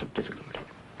avoid a lot of difficulty.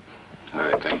 All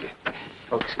right, thank you.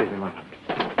 Oh, excuse me one moment.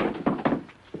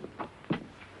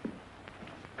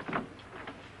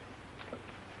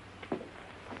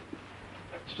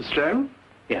 Mr. Stone?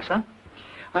 Yes, sir?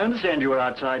 I understand you were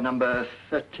outside number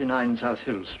 39 South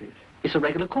Hill Street. It's a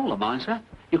regular call of mine, sir.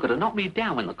 You could have knocked me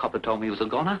down when the copper told me he was a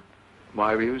goner.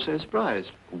 Why were you so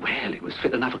surprised? Well, it was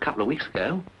fit enough a couple of weeks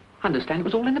ago. I understand it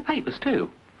was all in the papers, too.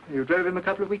 You drove him a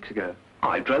couple of weeks ago?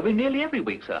 I drove him nearly every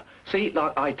week, sir. See,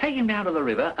 like, I take him down to the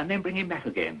river and then bring him back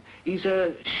again. He's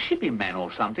a shipping man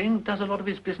or something, does a lot of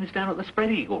his business down at the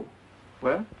Spread Eagle.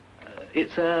 Where?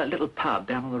 It's a little pub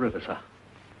down on the river, sir.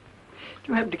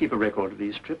 Do you happen to keep a record of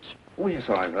these trips? Oh, yes,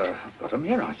 I've got them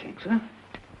here, I think, sir.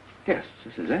 Yes,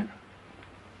 this is it.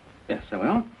 Yes, there we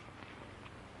are.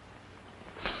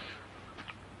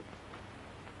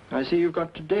 I see you've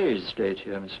got today's date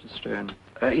here, Mr. Stone.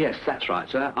 Yes, that's right,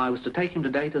 sir. I was to take him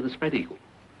today to the Spread Eagle.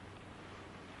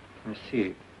 I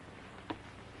see.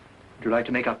 Would you like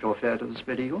to make up your fare to the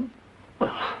Spread Eagle? Well,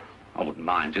 I wouldn't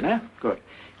mind, you know. Good.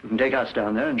 You can take us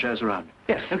down there and show us around.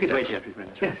 Yes, okay. Wait here, please.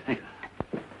 Yes, thank you.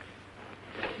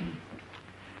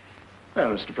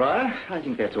 Well, Mr. Pryor, I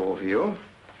think that's all for you.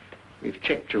 We've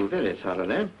checked you very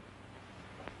thoroughly.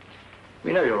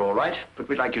 We know you're all right, but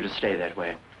we'd like you to stay that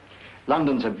way.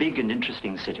 London's a big and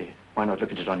interesting city. Why not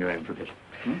look at it on your own for a bit?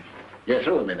 Hmm? You're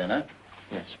through with me then, huh?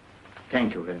 Yes.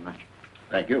 Thank you very much.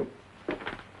 Thank you.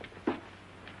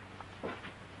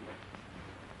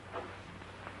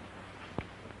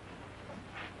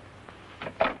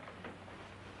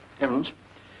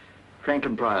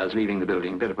 Franklin Pryor's leaving the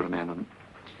building. Better put a man on him.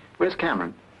 Where's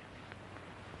Cameron?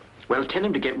 Well, tell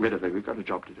him to get rid of her. We've got a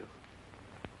job to do.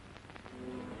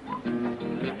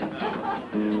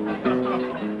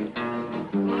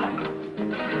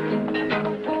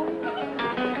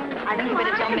 I think you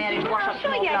better tell Mary to wash up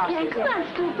some more glasses. Come on,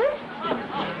 stupid.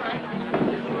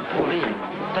 Pauline,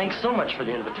 thanks so much for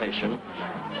the invitation.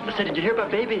 I said, did you hear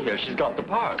about Baby here? She's got the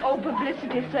part. Oh,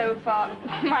 publicity so far.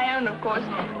 My own, of course.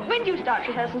 When do you start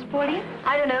rehearsals, Pauline?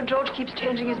 I don't know. George keeps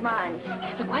changing his mind.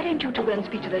 Look, why don't you two go and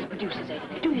speak to those producers, eh?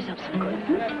 Do yourself some good.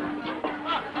 Cynthia,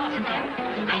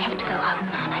 I have to go out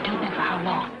now, and I don't know for how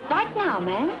long. Right now,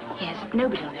 ma'am? Yes,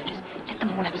 nobody will notice. Let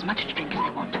them all have as much to drink as they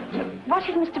want. What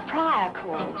if Mr. Pryor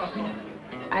calls?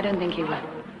 I don't think he will.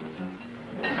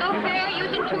 So fair,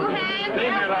 using two hands?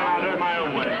 Leave me alone, I'll do it my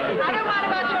own way. I don't mind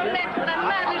about your next, but I'm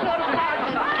madly sort of tired.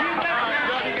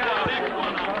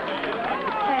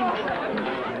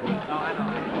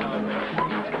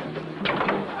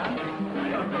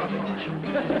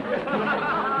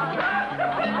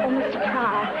 Oh, Mr.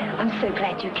 Pryor, I'm so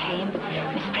glad you came.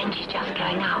 Miss French is just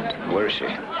going out. Where is she?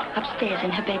 Upstairs in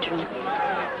her bedroom.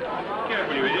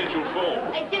 Careful, you idiot, you'll fall.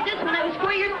 I did this when I was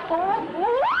 4 years old.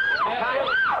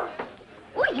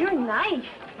 Oh, you're nice.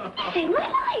 Saved my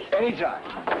life. Anytime.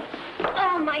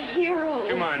 Oh, my hero.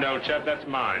 You mind, old chap, that's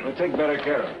mine. We'll take better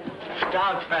care of it.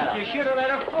 Stop, fella. You should have let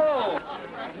her fall.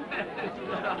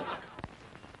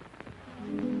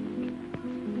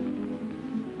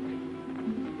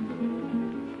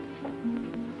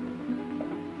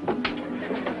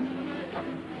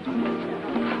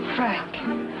 Frank.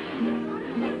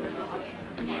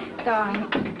 Darling,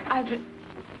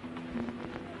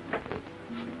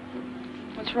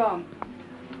 What's wrong?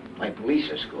 My police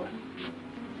escort.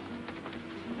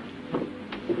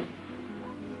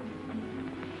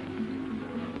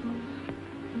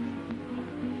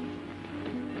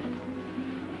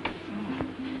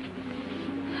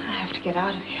 I have to get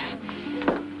out of here.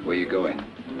 Where are you going?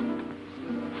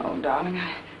 Oh, darling,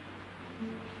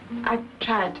 I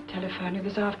tried to telephone you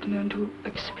this afternoon to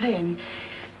explain.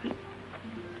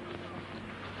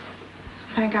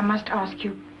 Frank, I must ask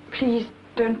you, please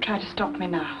don't try to stop me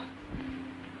now.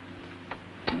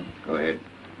 Go ahead.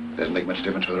 Doesn't make much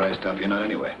difference whether I stop you or not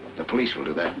anyway. The police will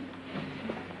do that.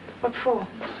 What for?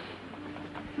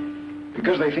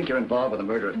 Because they think you're involved with the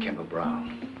murder of Kendall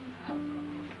Brown.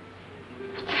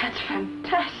 That's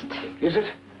fantastic. Is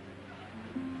it?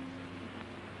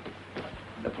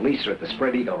 The police are at the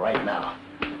Spread Eagle right now.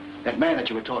 That man that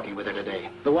you were talking with her today,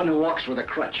 the one who walks with a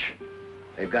crutch.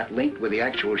 They've got linked with the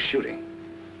actual shooting.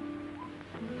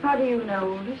 How do you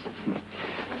know all this?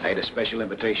 I had a special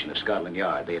invitation at Scotland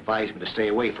Yard. They advised me to stay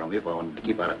away from you if I wanted to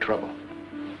keep out of trouble.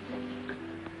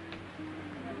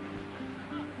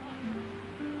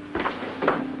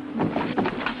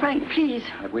 Frank, please.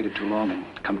 I've waited too long and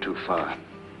come too far.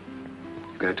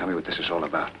 You've got to tell me what this is all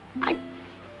about.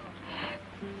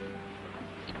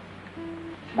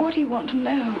 What do you want to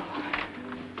know?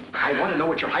 I want to know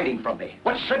what you're hiding from me.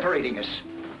 What's separating us?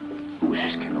 Who is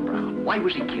this Kendall Brown? Why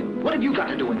was he killed? What have you got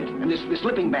to do with it? And this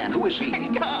living man, who is he?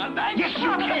 God, yes, you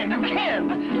can. You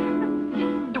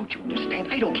can. Don't you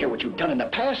understand? I don't care what you've done in the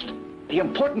past. The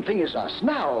important thing is us.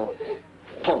 Now,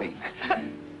 Pauline,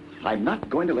 I'm not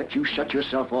going to let you shut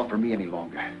yourself off from me any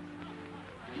longer.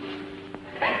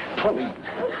 Pauline.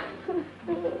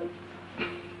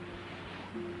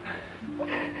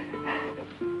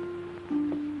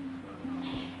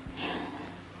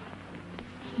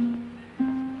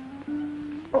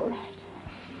 All right.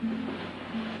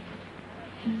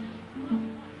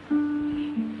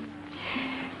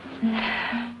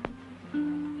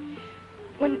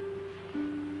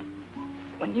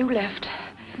 When you left,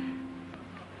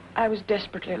 I was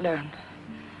desperately alone.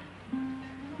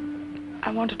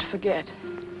 I wanted to forget.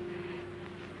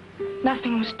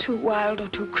 Nothing was too wild or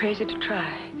too crazy to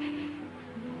try,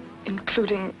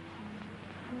 including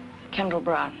Kendall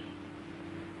Brown.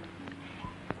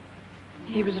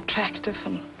 He was attractive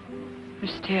and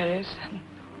mysterious,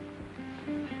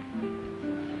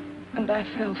 and I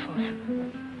fell for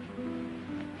him.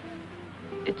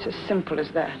 It's as simple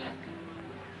as that.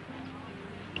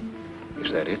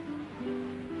 Is that it?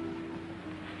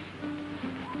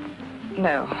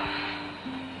 No.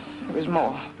 There was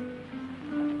more.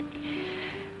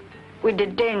 We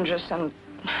did dangerous and,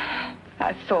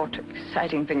 I thought,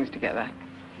 exciting things together.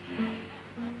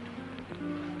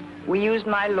 We used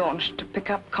my launch to pick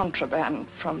up contraband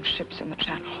from ships in the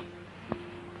Channel.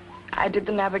 I did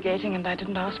the navigating and I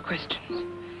didn't ask questions.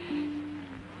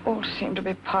 All seemed to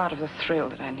be part of the thrill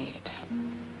that I needed.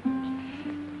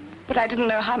 But I didn't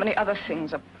know how many other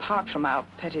things, apart from our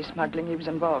petty smuggling, he was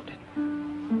involved in.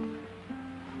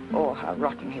 or how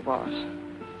rotten he was.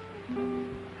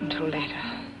 Until later.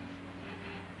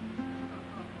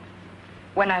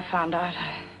 When I found out,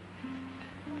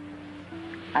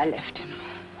 I left him.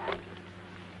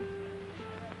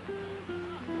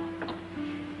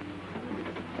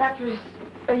 That was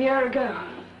a year ago.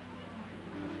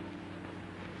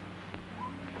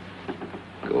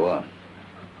 Go on.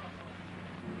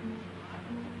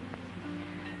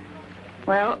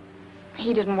 Well,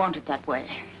 he didn't want it that way.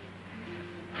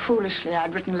 Foolishly,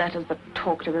 I'd written letters that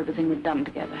talked of everything we'd done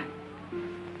together.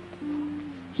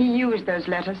 He used those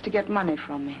letters to get money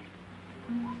from me.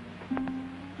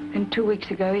 Then 2 weeks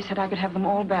ago, he said I could have them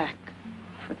all back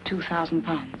for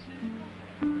 £2,000.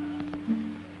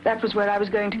 That was where I was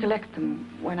going to collect them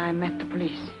when I met the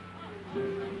police.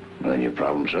 Well, then your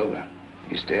problem's over.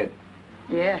 He's dead.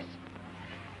 Yes.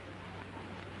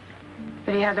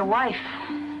 But he has a wife,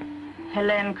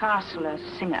 Helene Castle, a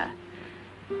singer.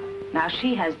 Now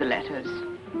she has the letters,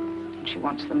 and she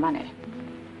wants the money.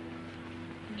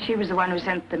 She was the one who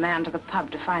sent the man to the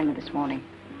pub to find me this morning.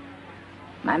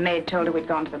 My maid told her we'd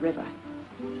gone to the river.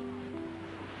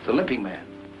 The limping man.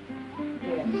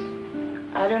 Yes.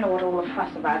 I don't know what all the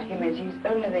fuss about him is. He's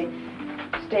only the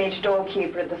stage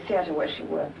doorkeeper at the theater where she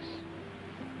works.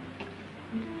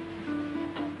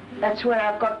 That's where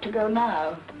I've got to go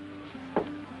now.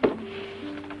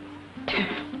 To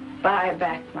buy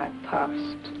back my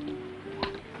past.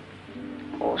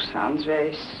 All sounds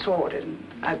very sordid and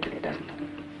ugly, doesn't it?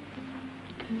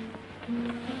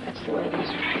 That's the way it is,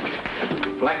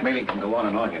 Frank. Blackmailing can go on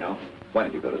and on, you know. Why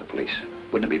did you go to the police?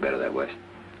 Wouldn't it be better that way?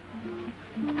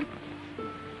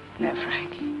 No,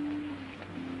 Frank.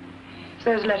 If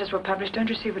those letters were published, don't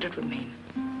you see what it would mean?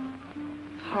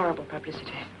 Horrible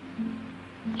publicity.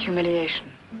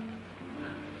 Humiliation.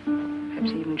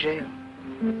 Perhaps even jail.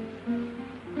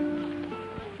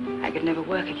 I could never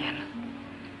work again.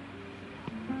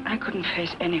 I couldn't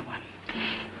face anyone.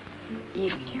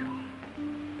 Even you.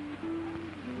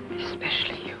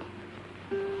 Especially you.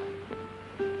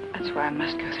 That's why I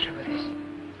must go through with this.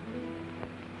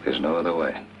 There's no other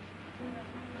way.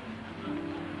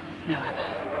 No other.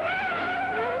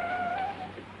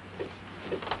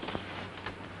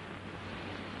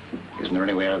 Isn't there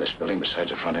any way out of this building besides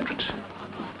the front entrance?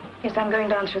 Yes, I'm going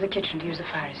down through the kitchen to use the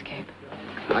fire escape.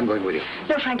 I'm going with you.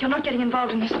 No, Frank, you're not getting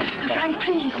involved in this. No, Frank,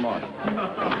 please. Come on.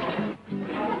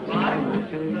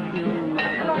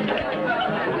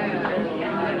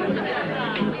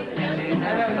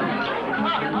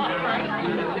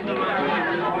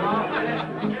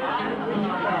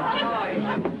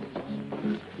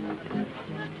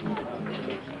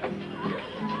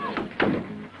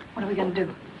 What are we going to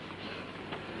do?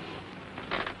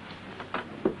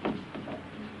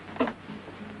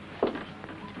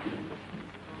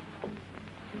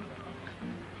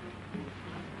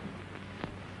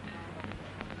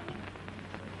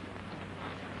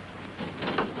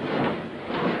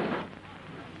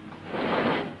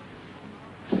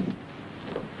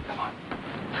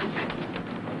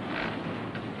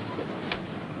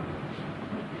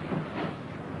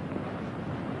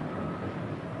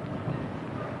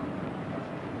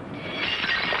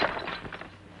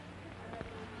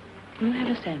 We'll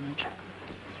have a sandwich.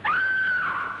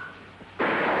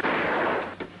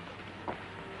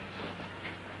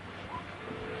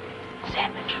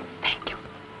 Sandwich. Thank you.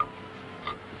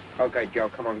 Okay, Joe,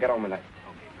 come on, get on with it.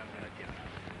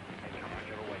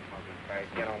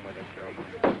 Get on with it, Joe.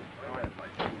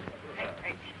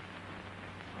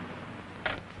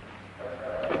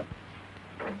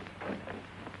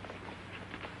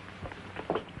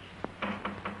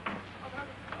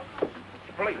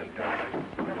 Police.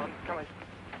 Come on, come on.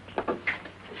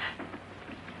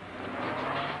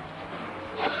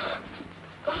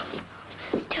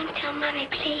 Don't tell Mummy,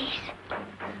 please.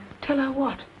 Tell her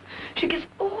what? She gets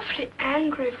awfully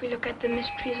angry if we look at the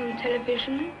mysteries on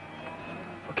television.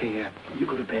 Okay, you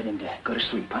go to bed and go to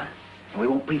sleep, huh? And we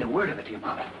won't breathe a word of it to your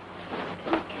mother.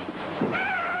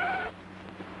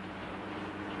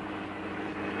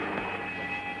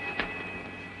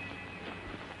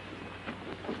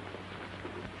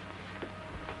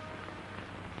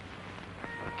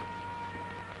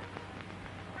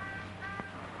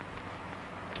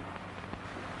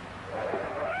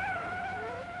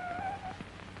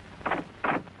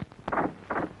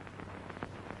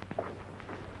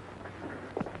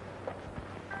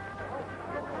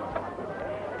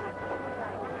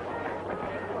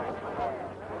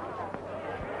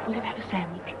 Will you have a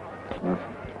sandwich?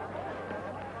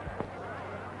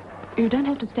 You don't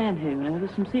have to stand here, you know.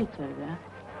 There's some seats over there.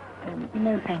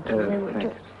 No, thank you.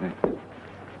 Thanks.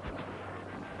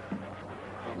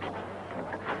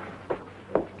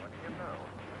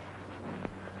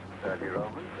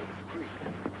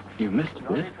 You missed a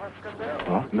bit.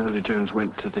 What? Melody Jones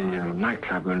went to the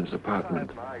nightclub owner's apartment.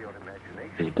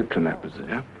 The diplomat was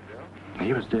there.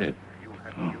 He was dead.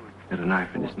 Oh. He had a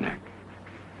knife in his neck.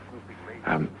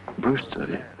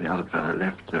 Brewster, the other fellow,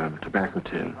 left a tobacco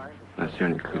tin. That's the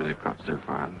only clue they've got so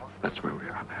far, and that's where we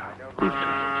are now. These two.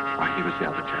 Why, he was the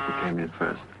other chap who came in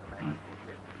first.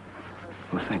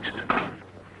 Well, thanks.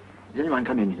 Did anyone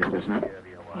come in here just now?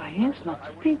 Why, yes, lots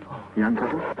of people. Young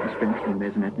couple, Miss French from the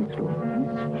maisonette next door.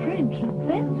 Miss French,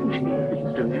 that's who she is. Is she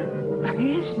still here? Oh,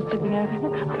 yes, she's sitting over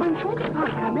there. Oh, I'm sure she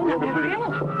can't come in. Yeah, the police.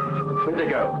 Where'd they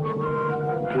go?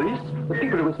 Police? The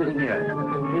people who were sitting here.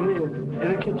 In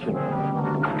the kitchen.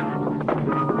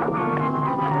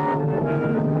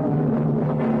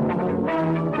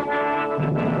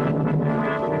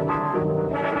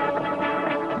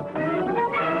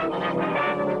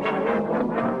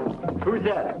 Who's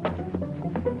that?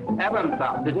 Evan,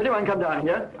 sir. Did anyone come down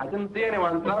here? I didn't see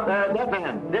anyone, sir. That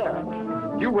man, there.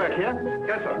 You work here?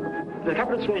 Yes, sir. Did a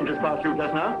couple of strangers pass through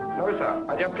just now? No, sir.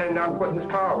 I just came down to put this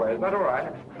car away. Is that all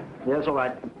right? Yes, all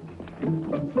right.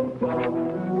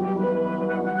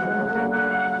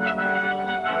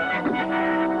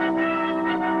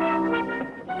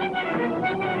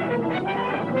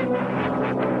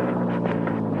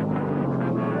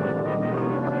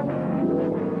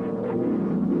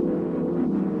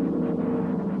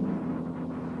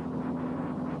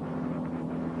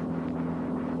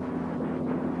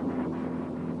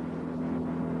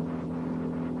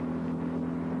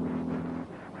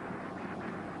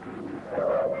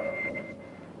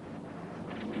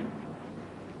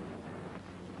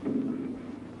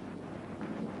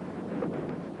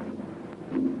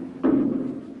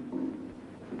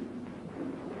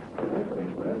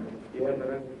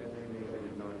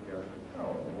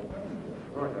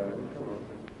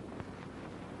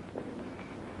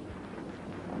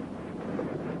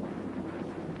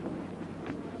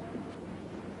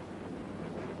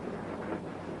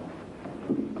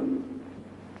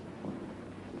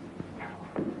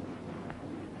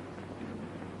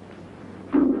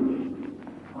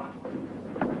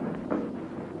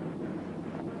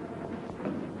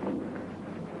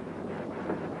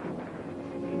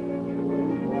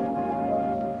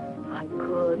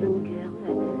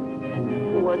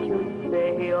 What you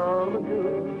say or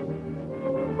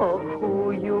do, or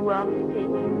who you are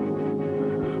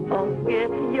seeing, or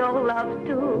if your love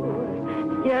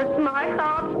too. Yes, my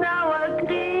heart's now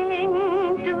agreeing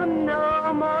to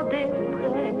no more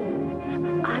distress.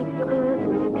 I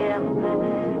couldn't care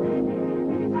less.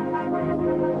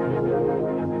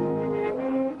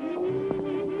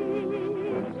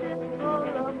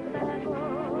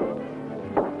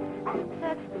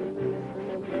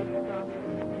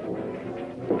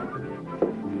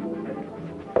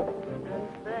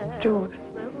 George.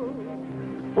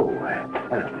 Oh,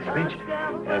 hello, Miss French.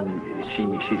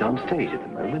 She's on stage at the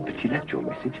moment, but she left your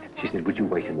message. She said, would you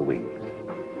wait in the wings?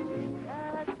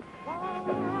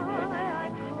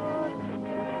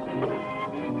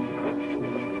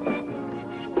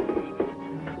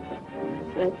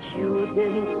 But you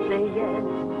didn't say yes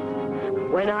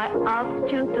when I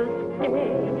asked you to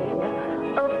stay.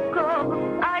 Of course,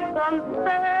 I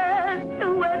confess to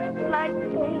it like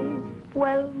pain.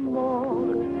 Well,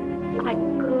 more, I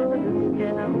couldn't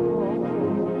care more.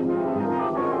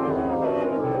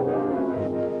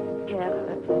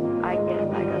 Careless, I guess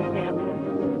I got careless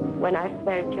when I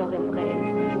felt your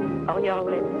embrace or your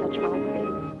lips touch my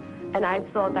face, and I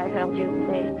thought I heard you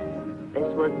say,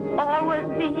 this would always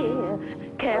be here.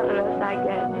 Careless, I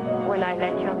guess, when I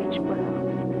let your each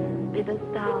word be the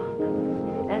start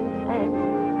and end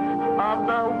of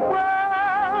the world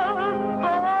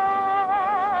for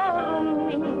me.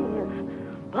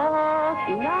 But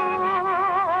now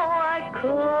I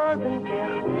couldn't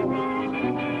care less.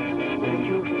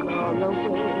 You've gone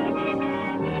away,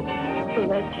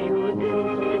 but you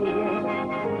didn't say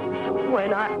yes when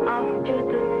I asked you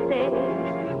to stay.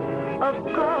 Of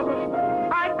course,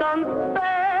 I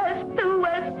confess to a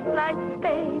slight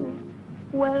pain.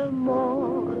 Well,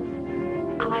 more,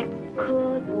 I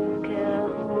couldn't care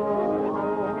more.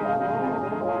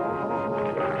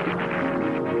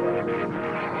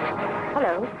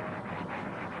 Hello.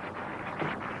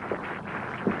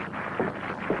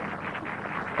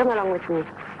 Come along with me.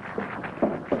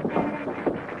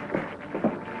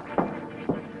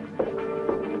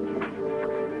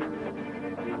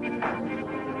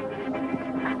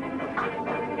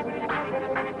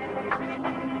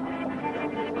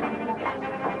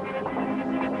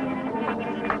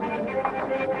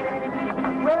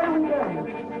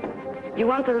 You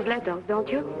want those letters, don't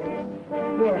you?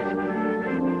 Yes.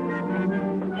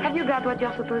 Have you got what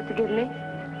you're supposed to give me?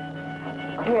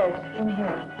 Yes, in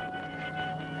here.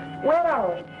 Where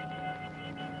are we?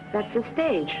 That's the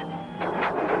stage.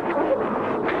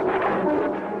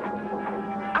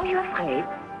 Are you afraid?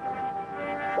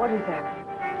 What is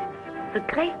that? The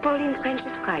great Pauline French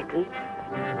is frightened.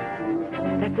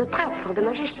 That's a trap for the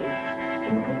magician.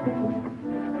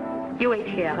 You wait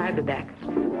here, I'll be back.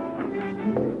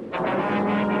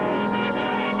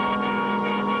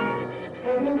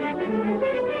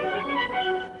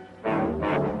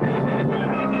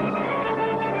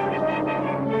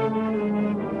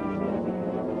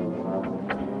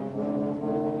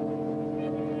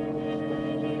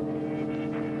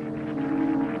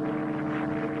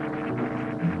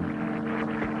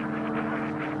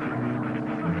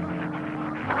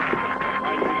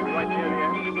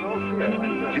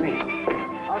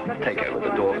 Take over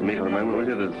the door for me for a moment, will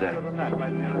you? There's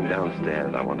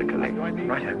downstairs I want to collect. Right.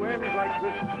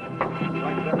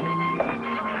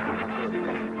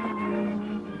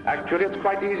 Actually, it's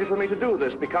quite easy for me to do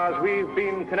this because we've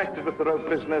been connected with the rope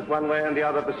business one way and the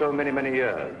other for so many, many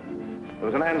years. There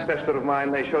was an ancestor of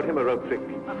mine, they showed him a rope trick.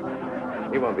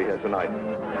 He won't be here tonight.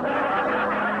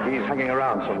 He's hanging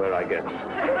around somewhere, I guess.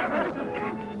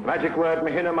 Magic word,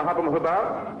 Mahina Mahabam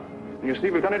Hubab. You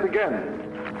see, we've done it again.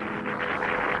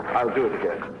 I'll do it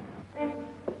again.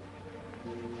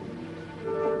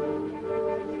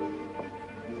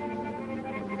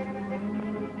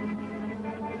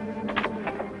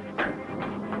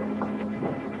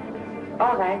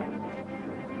 All right.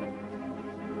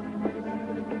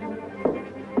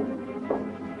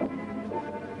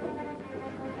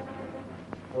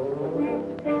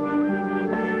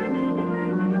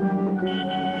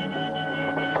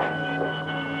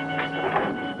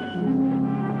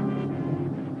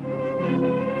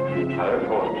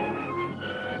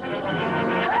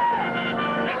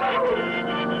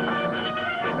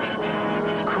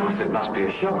 It must be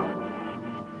a shock.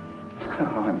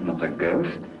 Oh, I'm not a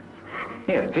ghost.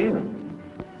 Here, feel.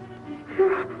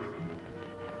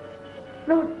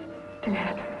 Not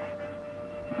dead.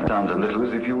 Sounds a little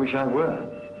as if you wish I were.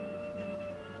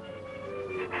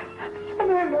 I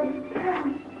don't understand.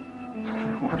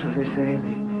 What do they say?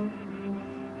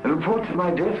 The reports of my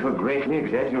death were greatly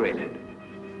exaggerated.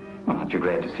 Well, aren't you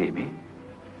glad to see me?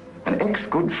 An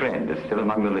ex-good friend is still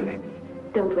among the living.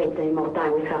 Don't waste any more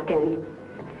time with her, Ken.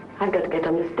 I've got to get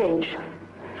on the stage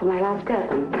for my last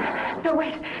curtain. No,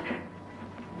 wait.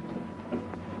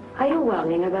 Are you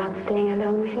worrying about staying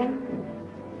alone with him?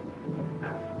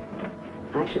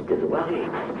 I should do the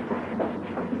worrying.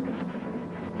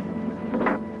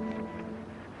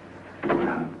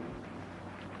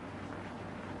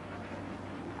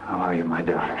 How are you, my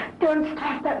darling? Don't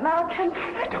stop that now, Ken.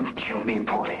 Don't kill me,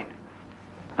 Pauline.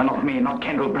 And not me, not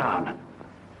Kendall Brown.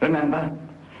 Remember?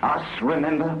 Us,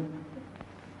 remember?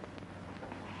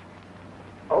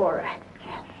 All right,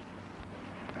 Ken.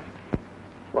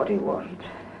 What do you want?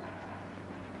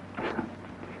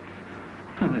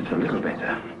 Well, it's a little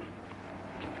better.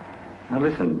 Now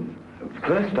listen,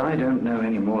 first, I don't know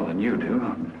any more than you do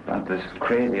about this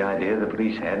crazy idea the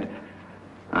police had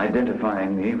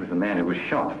identifying me with the man who was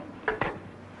shot.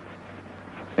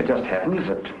 It just happens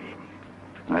that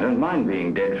I don't mind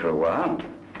being dead for a while.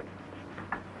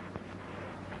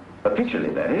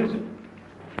 Officially, that is.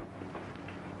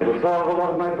 It'll solve a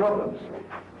lot of my problems.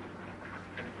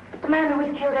 The man who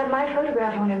was killed had my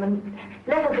photograph on him and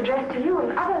letters addressed to you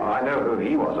and others. Oh, I know who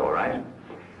he was, all right.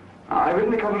 I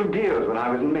written a couple of deals when I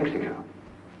was in Mexico.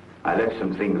 I left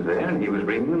some things there and he was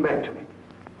bringing them back to me.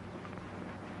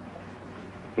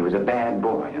 He was a bad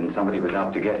boy and somebody was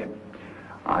out to get him.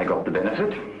 I got the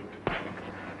benefit.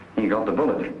 He got the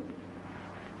bullet.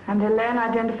 And Elaine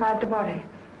identified the body.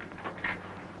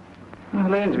 Well,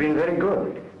 Elaine's been very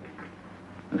good.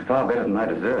 It's far better than I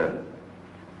deserve.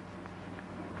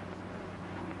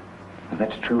 But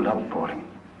that's true love, Pauline.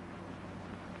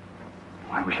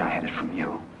 I wish I had it from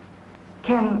you.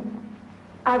 Ken,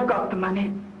 I've got the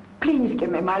money. Please give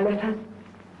me my letters.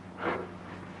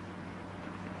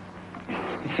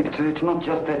 It's not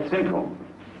just that simple.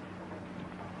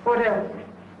 What else?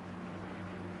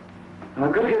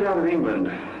 I've got to get out of England.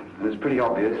 And it's pretty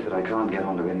obvious that I can't get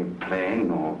onto any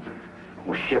plane or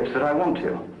ships that I want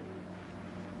to.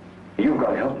 You've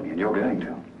got to help me, and you're going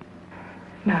to.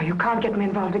 No, you can't get me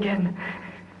involved again.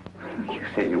 You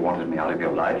said you wanted me out of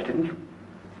your life, didn't you?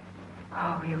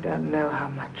 Oh, you don't know how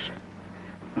much.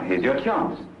 Well, here's your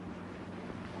chance.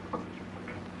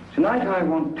 Tonight I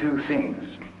want two things.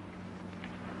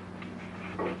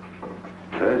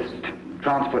 First,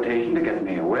 transportation to get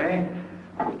me away.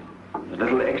 A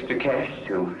little extra cash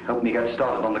to help me get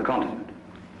started on the continent.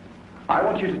 I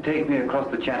want you to take me across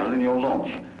the channel in your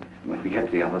launch. When we get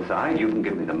to the other side, you can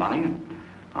give me the money, and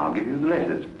I'll give you the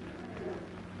letters.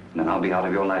 And then I'll be out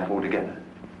of your life altogether.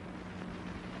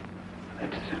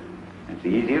 That's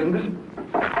easy, isn't it?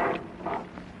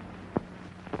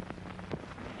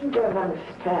 You don't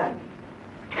understand.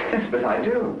 Yes, but I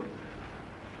do.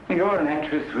 You're an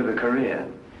actress with a career.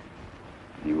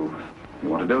 You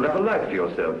want to build up a life for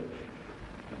yourself.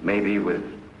 Maybe with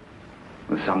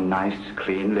some nice,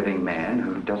 clean, living man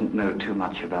who doesn't know too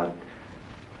much about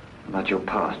your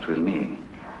past with me.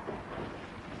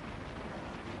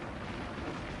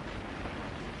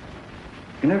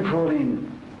 You know,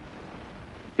 Pauline,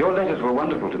 your letters were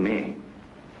wonderful to me.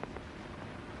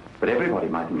 But everybody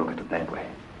mightn't look at it that way.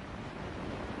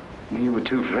 You were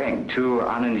too frank, too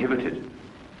uninhibited,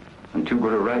 and too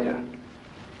good a writer.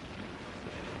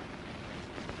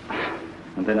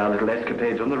 And then our little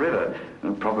escapades on the river.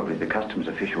 Well, probably the customs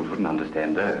officials wouldn't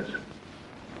understand those.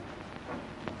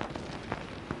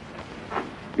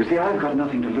 You see, I've got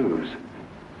nothing to lose.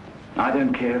 I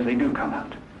don't care if they do come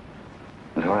out.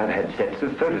 And so I've had sets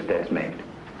of photostats made.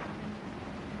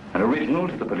 An original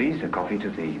to the police, a copy to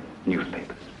the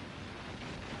newspapers.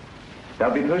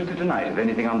 They'll be posted tonight if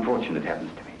anything unfortunate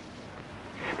happens to me.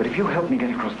 But if you help me get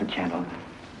across the channel,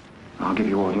 I'll give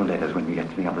you all your letters when we get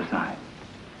to the other side.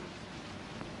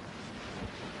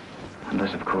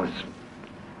 Unless, of course,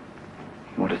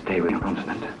 you want to stay with your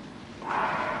continent.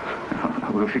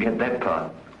 We'll forget that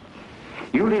part.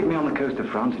 You leave me on the coast of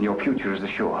France and your future is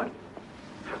assured.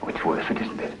 Oh, it's worth it,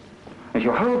 isn't it? It's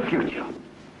your whole future.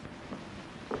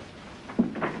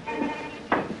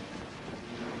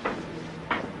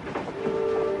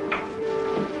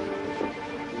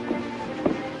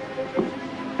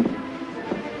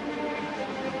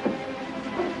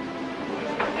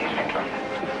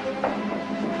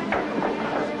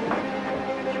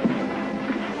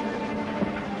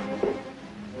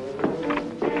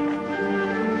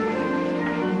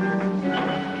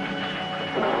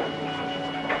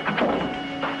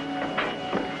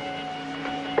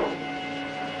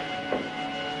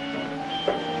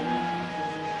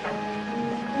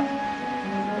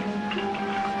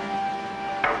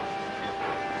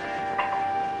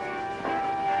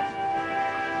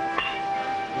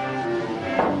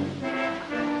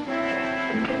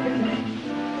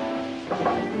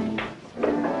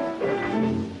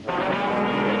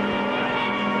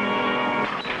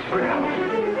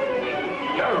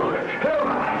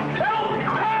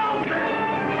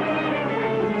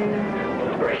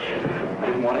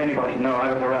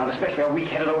 Especially a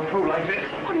weak-headed old fool like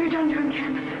this. What have you done to him,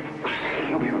 Jim?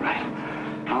 You'll be all right.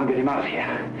 I'll get him out of here.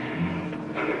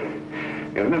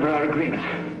 You remember our agreement?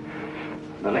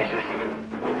 The letters.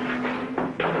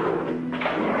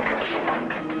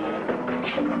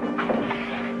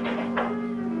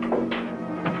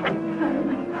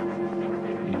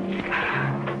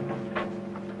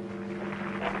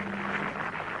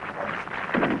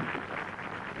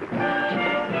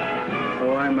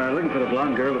 Looking for the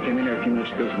blonde girl who came in here a few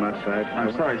minutes ago from outside.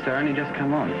 I'm sorry, sir. Only just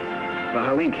come on. Well,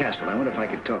 Helene Castle. I wonder if I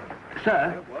could talk.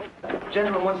 Sir?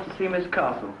 Gentleman wants to see Miss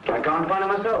Castle. I can't find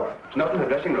her myself. She's not in the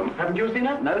dressing room. Haven't you seen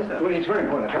her? No, sir. Well, it's very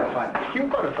important. I've got to find her.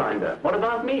 You've got to find her. What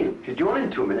about me? She's due on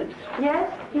in 2 minutes. Yes?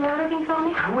 You are looking for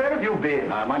me? Where have you been?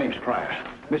 My name's Pryor.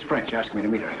 Miss French asked me to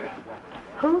meet her.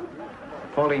 Who?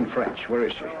 Pauline French. Where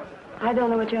is she? I don't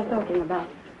know what you're talking about.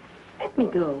 Let me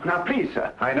go. Now, please,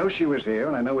 sir. I know she was here,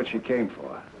 and I know what she came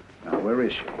for. Now, where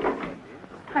is she?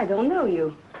 I don't know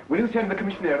you. Will you send the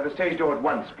commissioner to the stage door at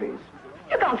once, please?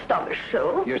 You can't stop a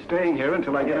show. You're staying here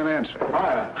until I get an answer.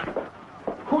 Pryor,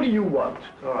 who do you want?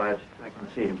 All right, I can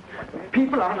see him.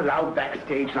 People aren't allowed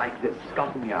backstage like this.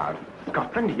 Scotland Yard.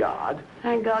 Scotland Yard?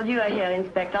 Thank God you are here,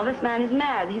 Inspector. This man is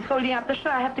mad. He's holding up the show.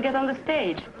 I have to get on the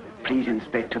stage. Please,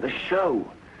 Inspector, the show.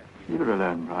 Leave her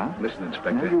alone, Pryor. Listen,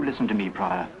 Inspector. No, you listen to me,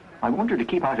 Pryor. I want you to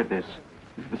keep out of this.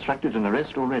 You've obstructed an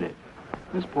arrest already.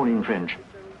 Miss Pauline French.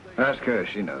 Ask her.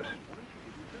 She knows.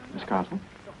 Miss Castle?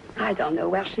 I don't know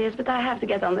where she is, but I have to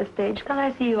get on the stage. Can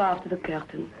I see you after the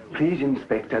curtain? Please,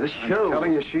 Inspector, the show. I'm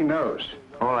telling you, she knows.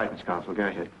 All right, Miss Castle, go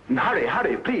ahead. Hurry,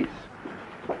 hurry, please.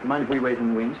 Do you mind if we wait in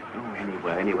the wings? Oh,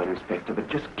 anywhere, Inspector, but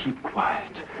just keep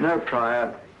quiet. No,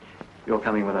 Pryor. You're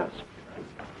coming with us.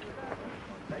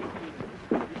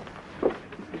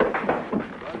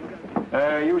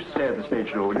 You stay at the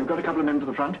stage door. You've got a couple of men to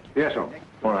the front? Yes, sir.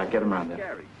 All right, get them round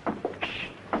there.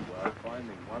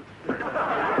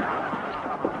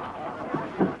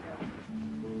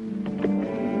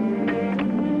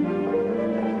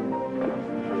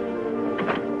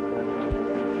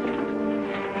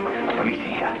 Police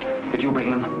here. Did you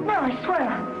bring them? No, I swear.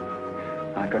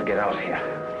 I've got to get out of here.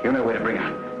 You know where to bring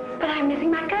her. But I'm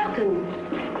missing my curtain.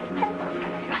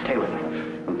 Stay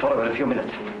Oliver in a few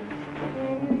minutes.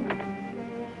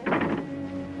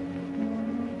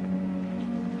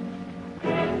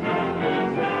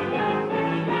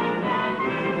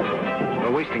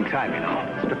 We're wasting time, you know.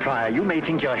 Mr. Pryor, you may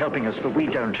think you're helping us, but we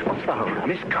don't. What's the hurry?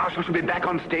 Miss Castle should be back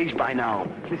on stage by now.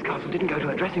 Miss Castle didn't go to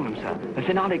her dressing room, sir. The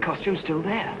finale costume's still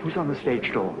there. Who's on the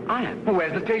stage door? I am. Well,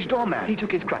 where's the stage doorman? He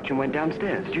took his crutch and went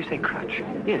downstairs. Did you say crutch?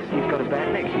 Yes, he's got a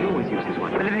bad leg. He always uses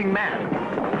one. The living man.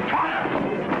 Fire!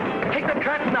 Take the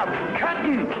curtain up!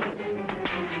 Curtain!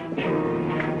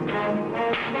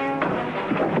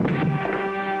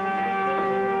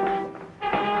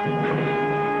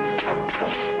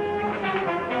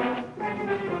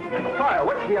 Fire,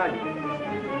 what's the idea?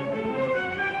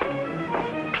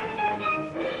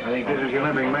 I think this is your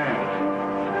living man.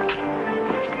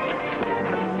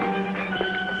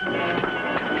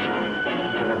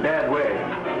 In a bad way.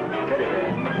 Get it.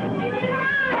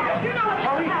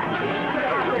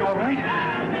 You all right?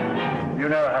 You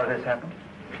know how this happened?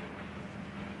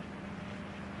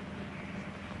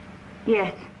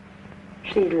 Yes.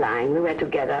 She's lying. We were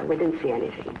together. We didn't see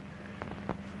anything.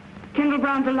 Kendall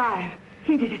Brown's alive.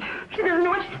 He did it. She doesn't know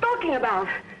what she's talking about.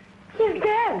 He's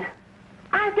dead.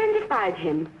 I identified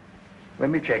him.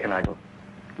 When we check an idol,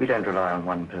 we don't rely on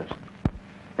one person.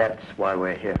 That's why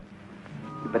we're here.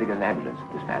 You better get an ambulance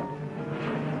for this man.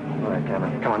 All right,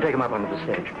 Cameron. Come on, take him up onto the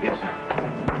stage. Yes, sir.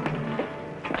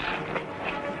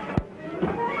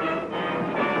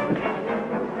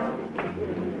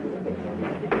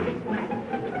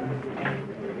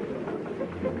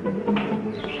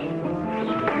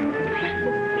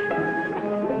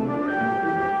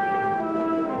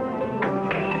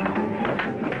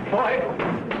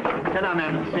 Tell our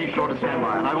man at the stage door to stand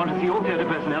by, and I want to see all theatre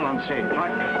personnel on stage.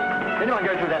 Right? Anyone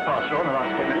go through that pass door in the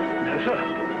last 10 minutes? No, sir.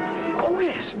 Oh,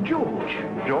 yes, George.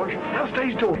 George? Our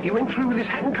stage door. He went through with his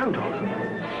hat and coat on.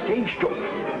 Stage door?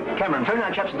 Cameron, phone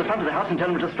our chaps at the front of the house and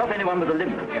tell them to stop anyone with a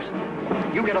limp. Yes,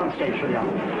 sir. You get on stage for the hour.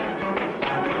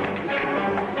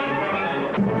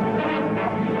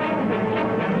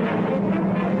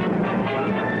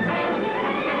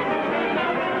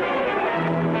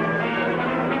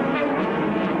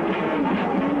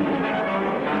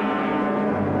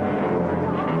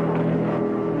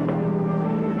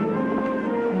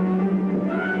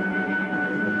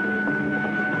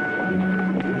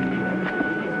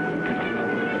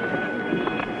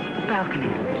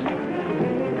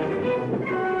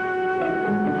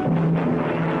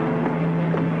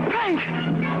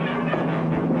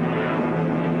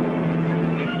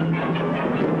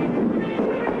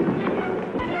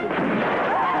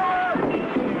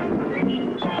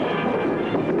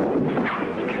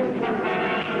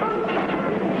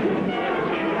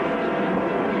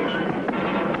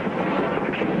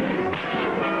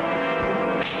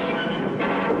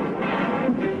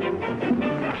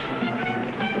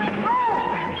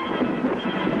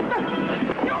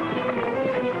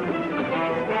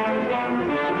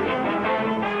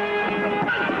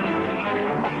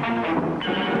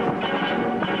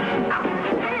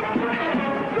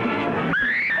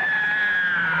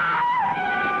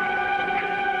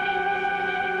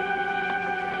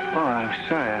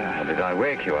 Did I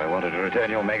wake you? I wanted to return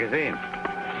your magazine.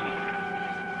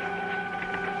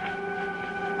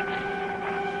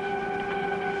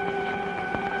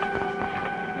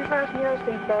 Your first your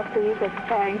seatbelt, please. It's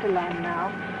preparing to land now.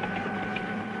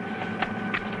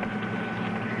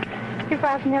 You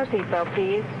fasten your seatbelt,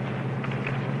 please.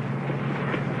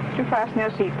 You fasten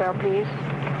your seatbelt, please.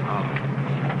 Oh.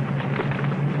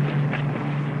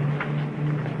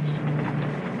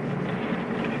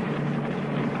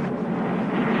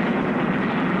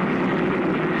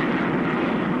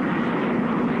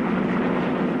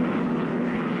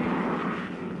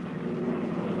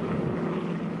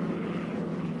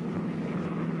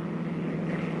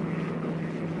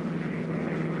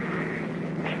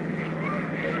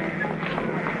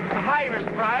 Hi, Miss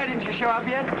Pryor. Didn't you show up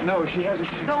yet? No, she hasn't.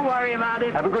 Don't worry about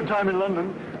it. Have a good time in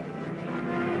London.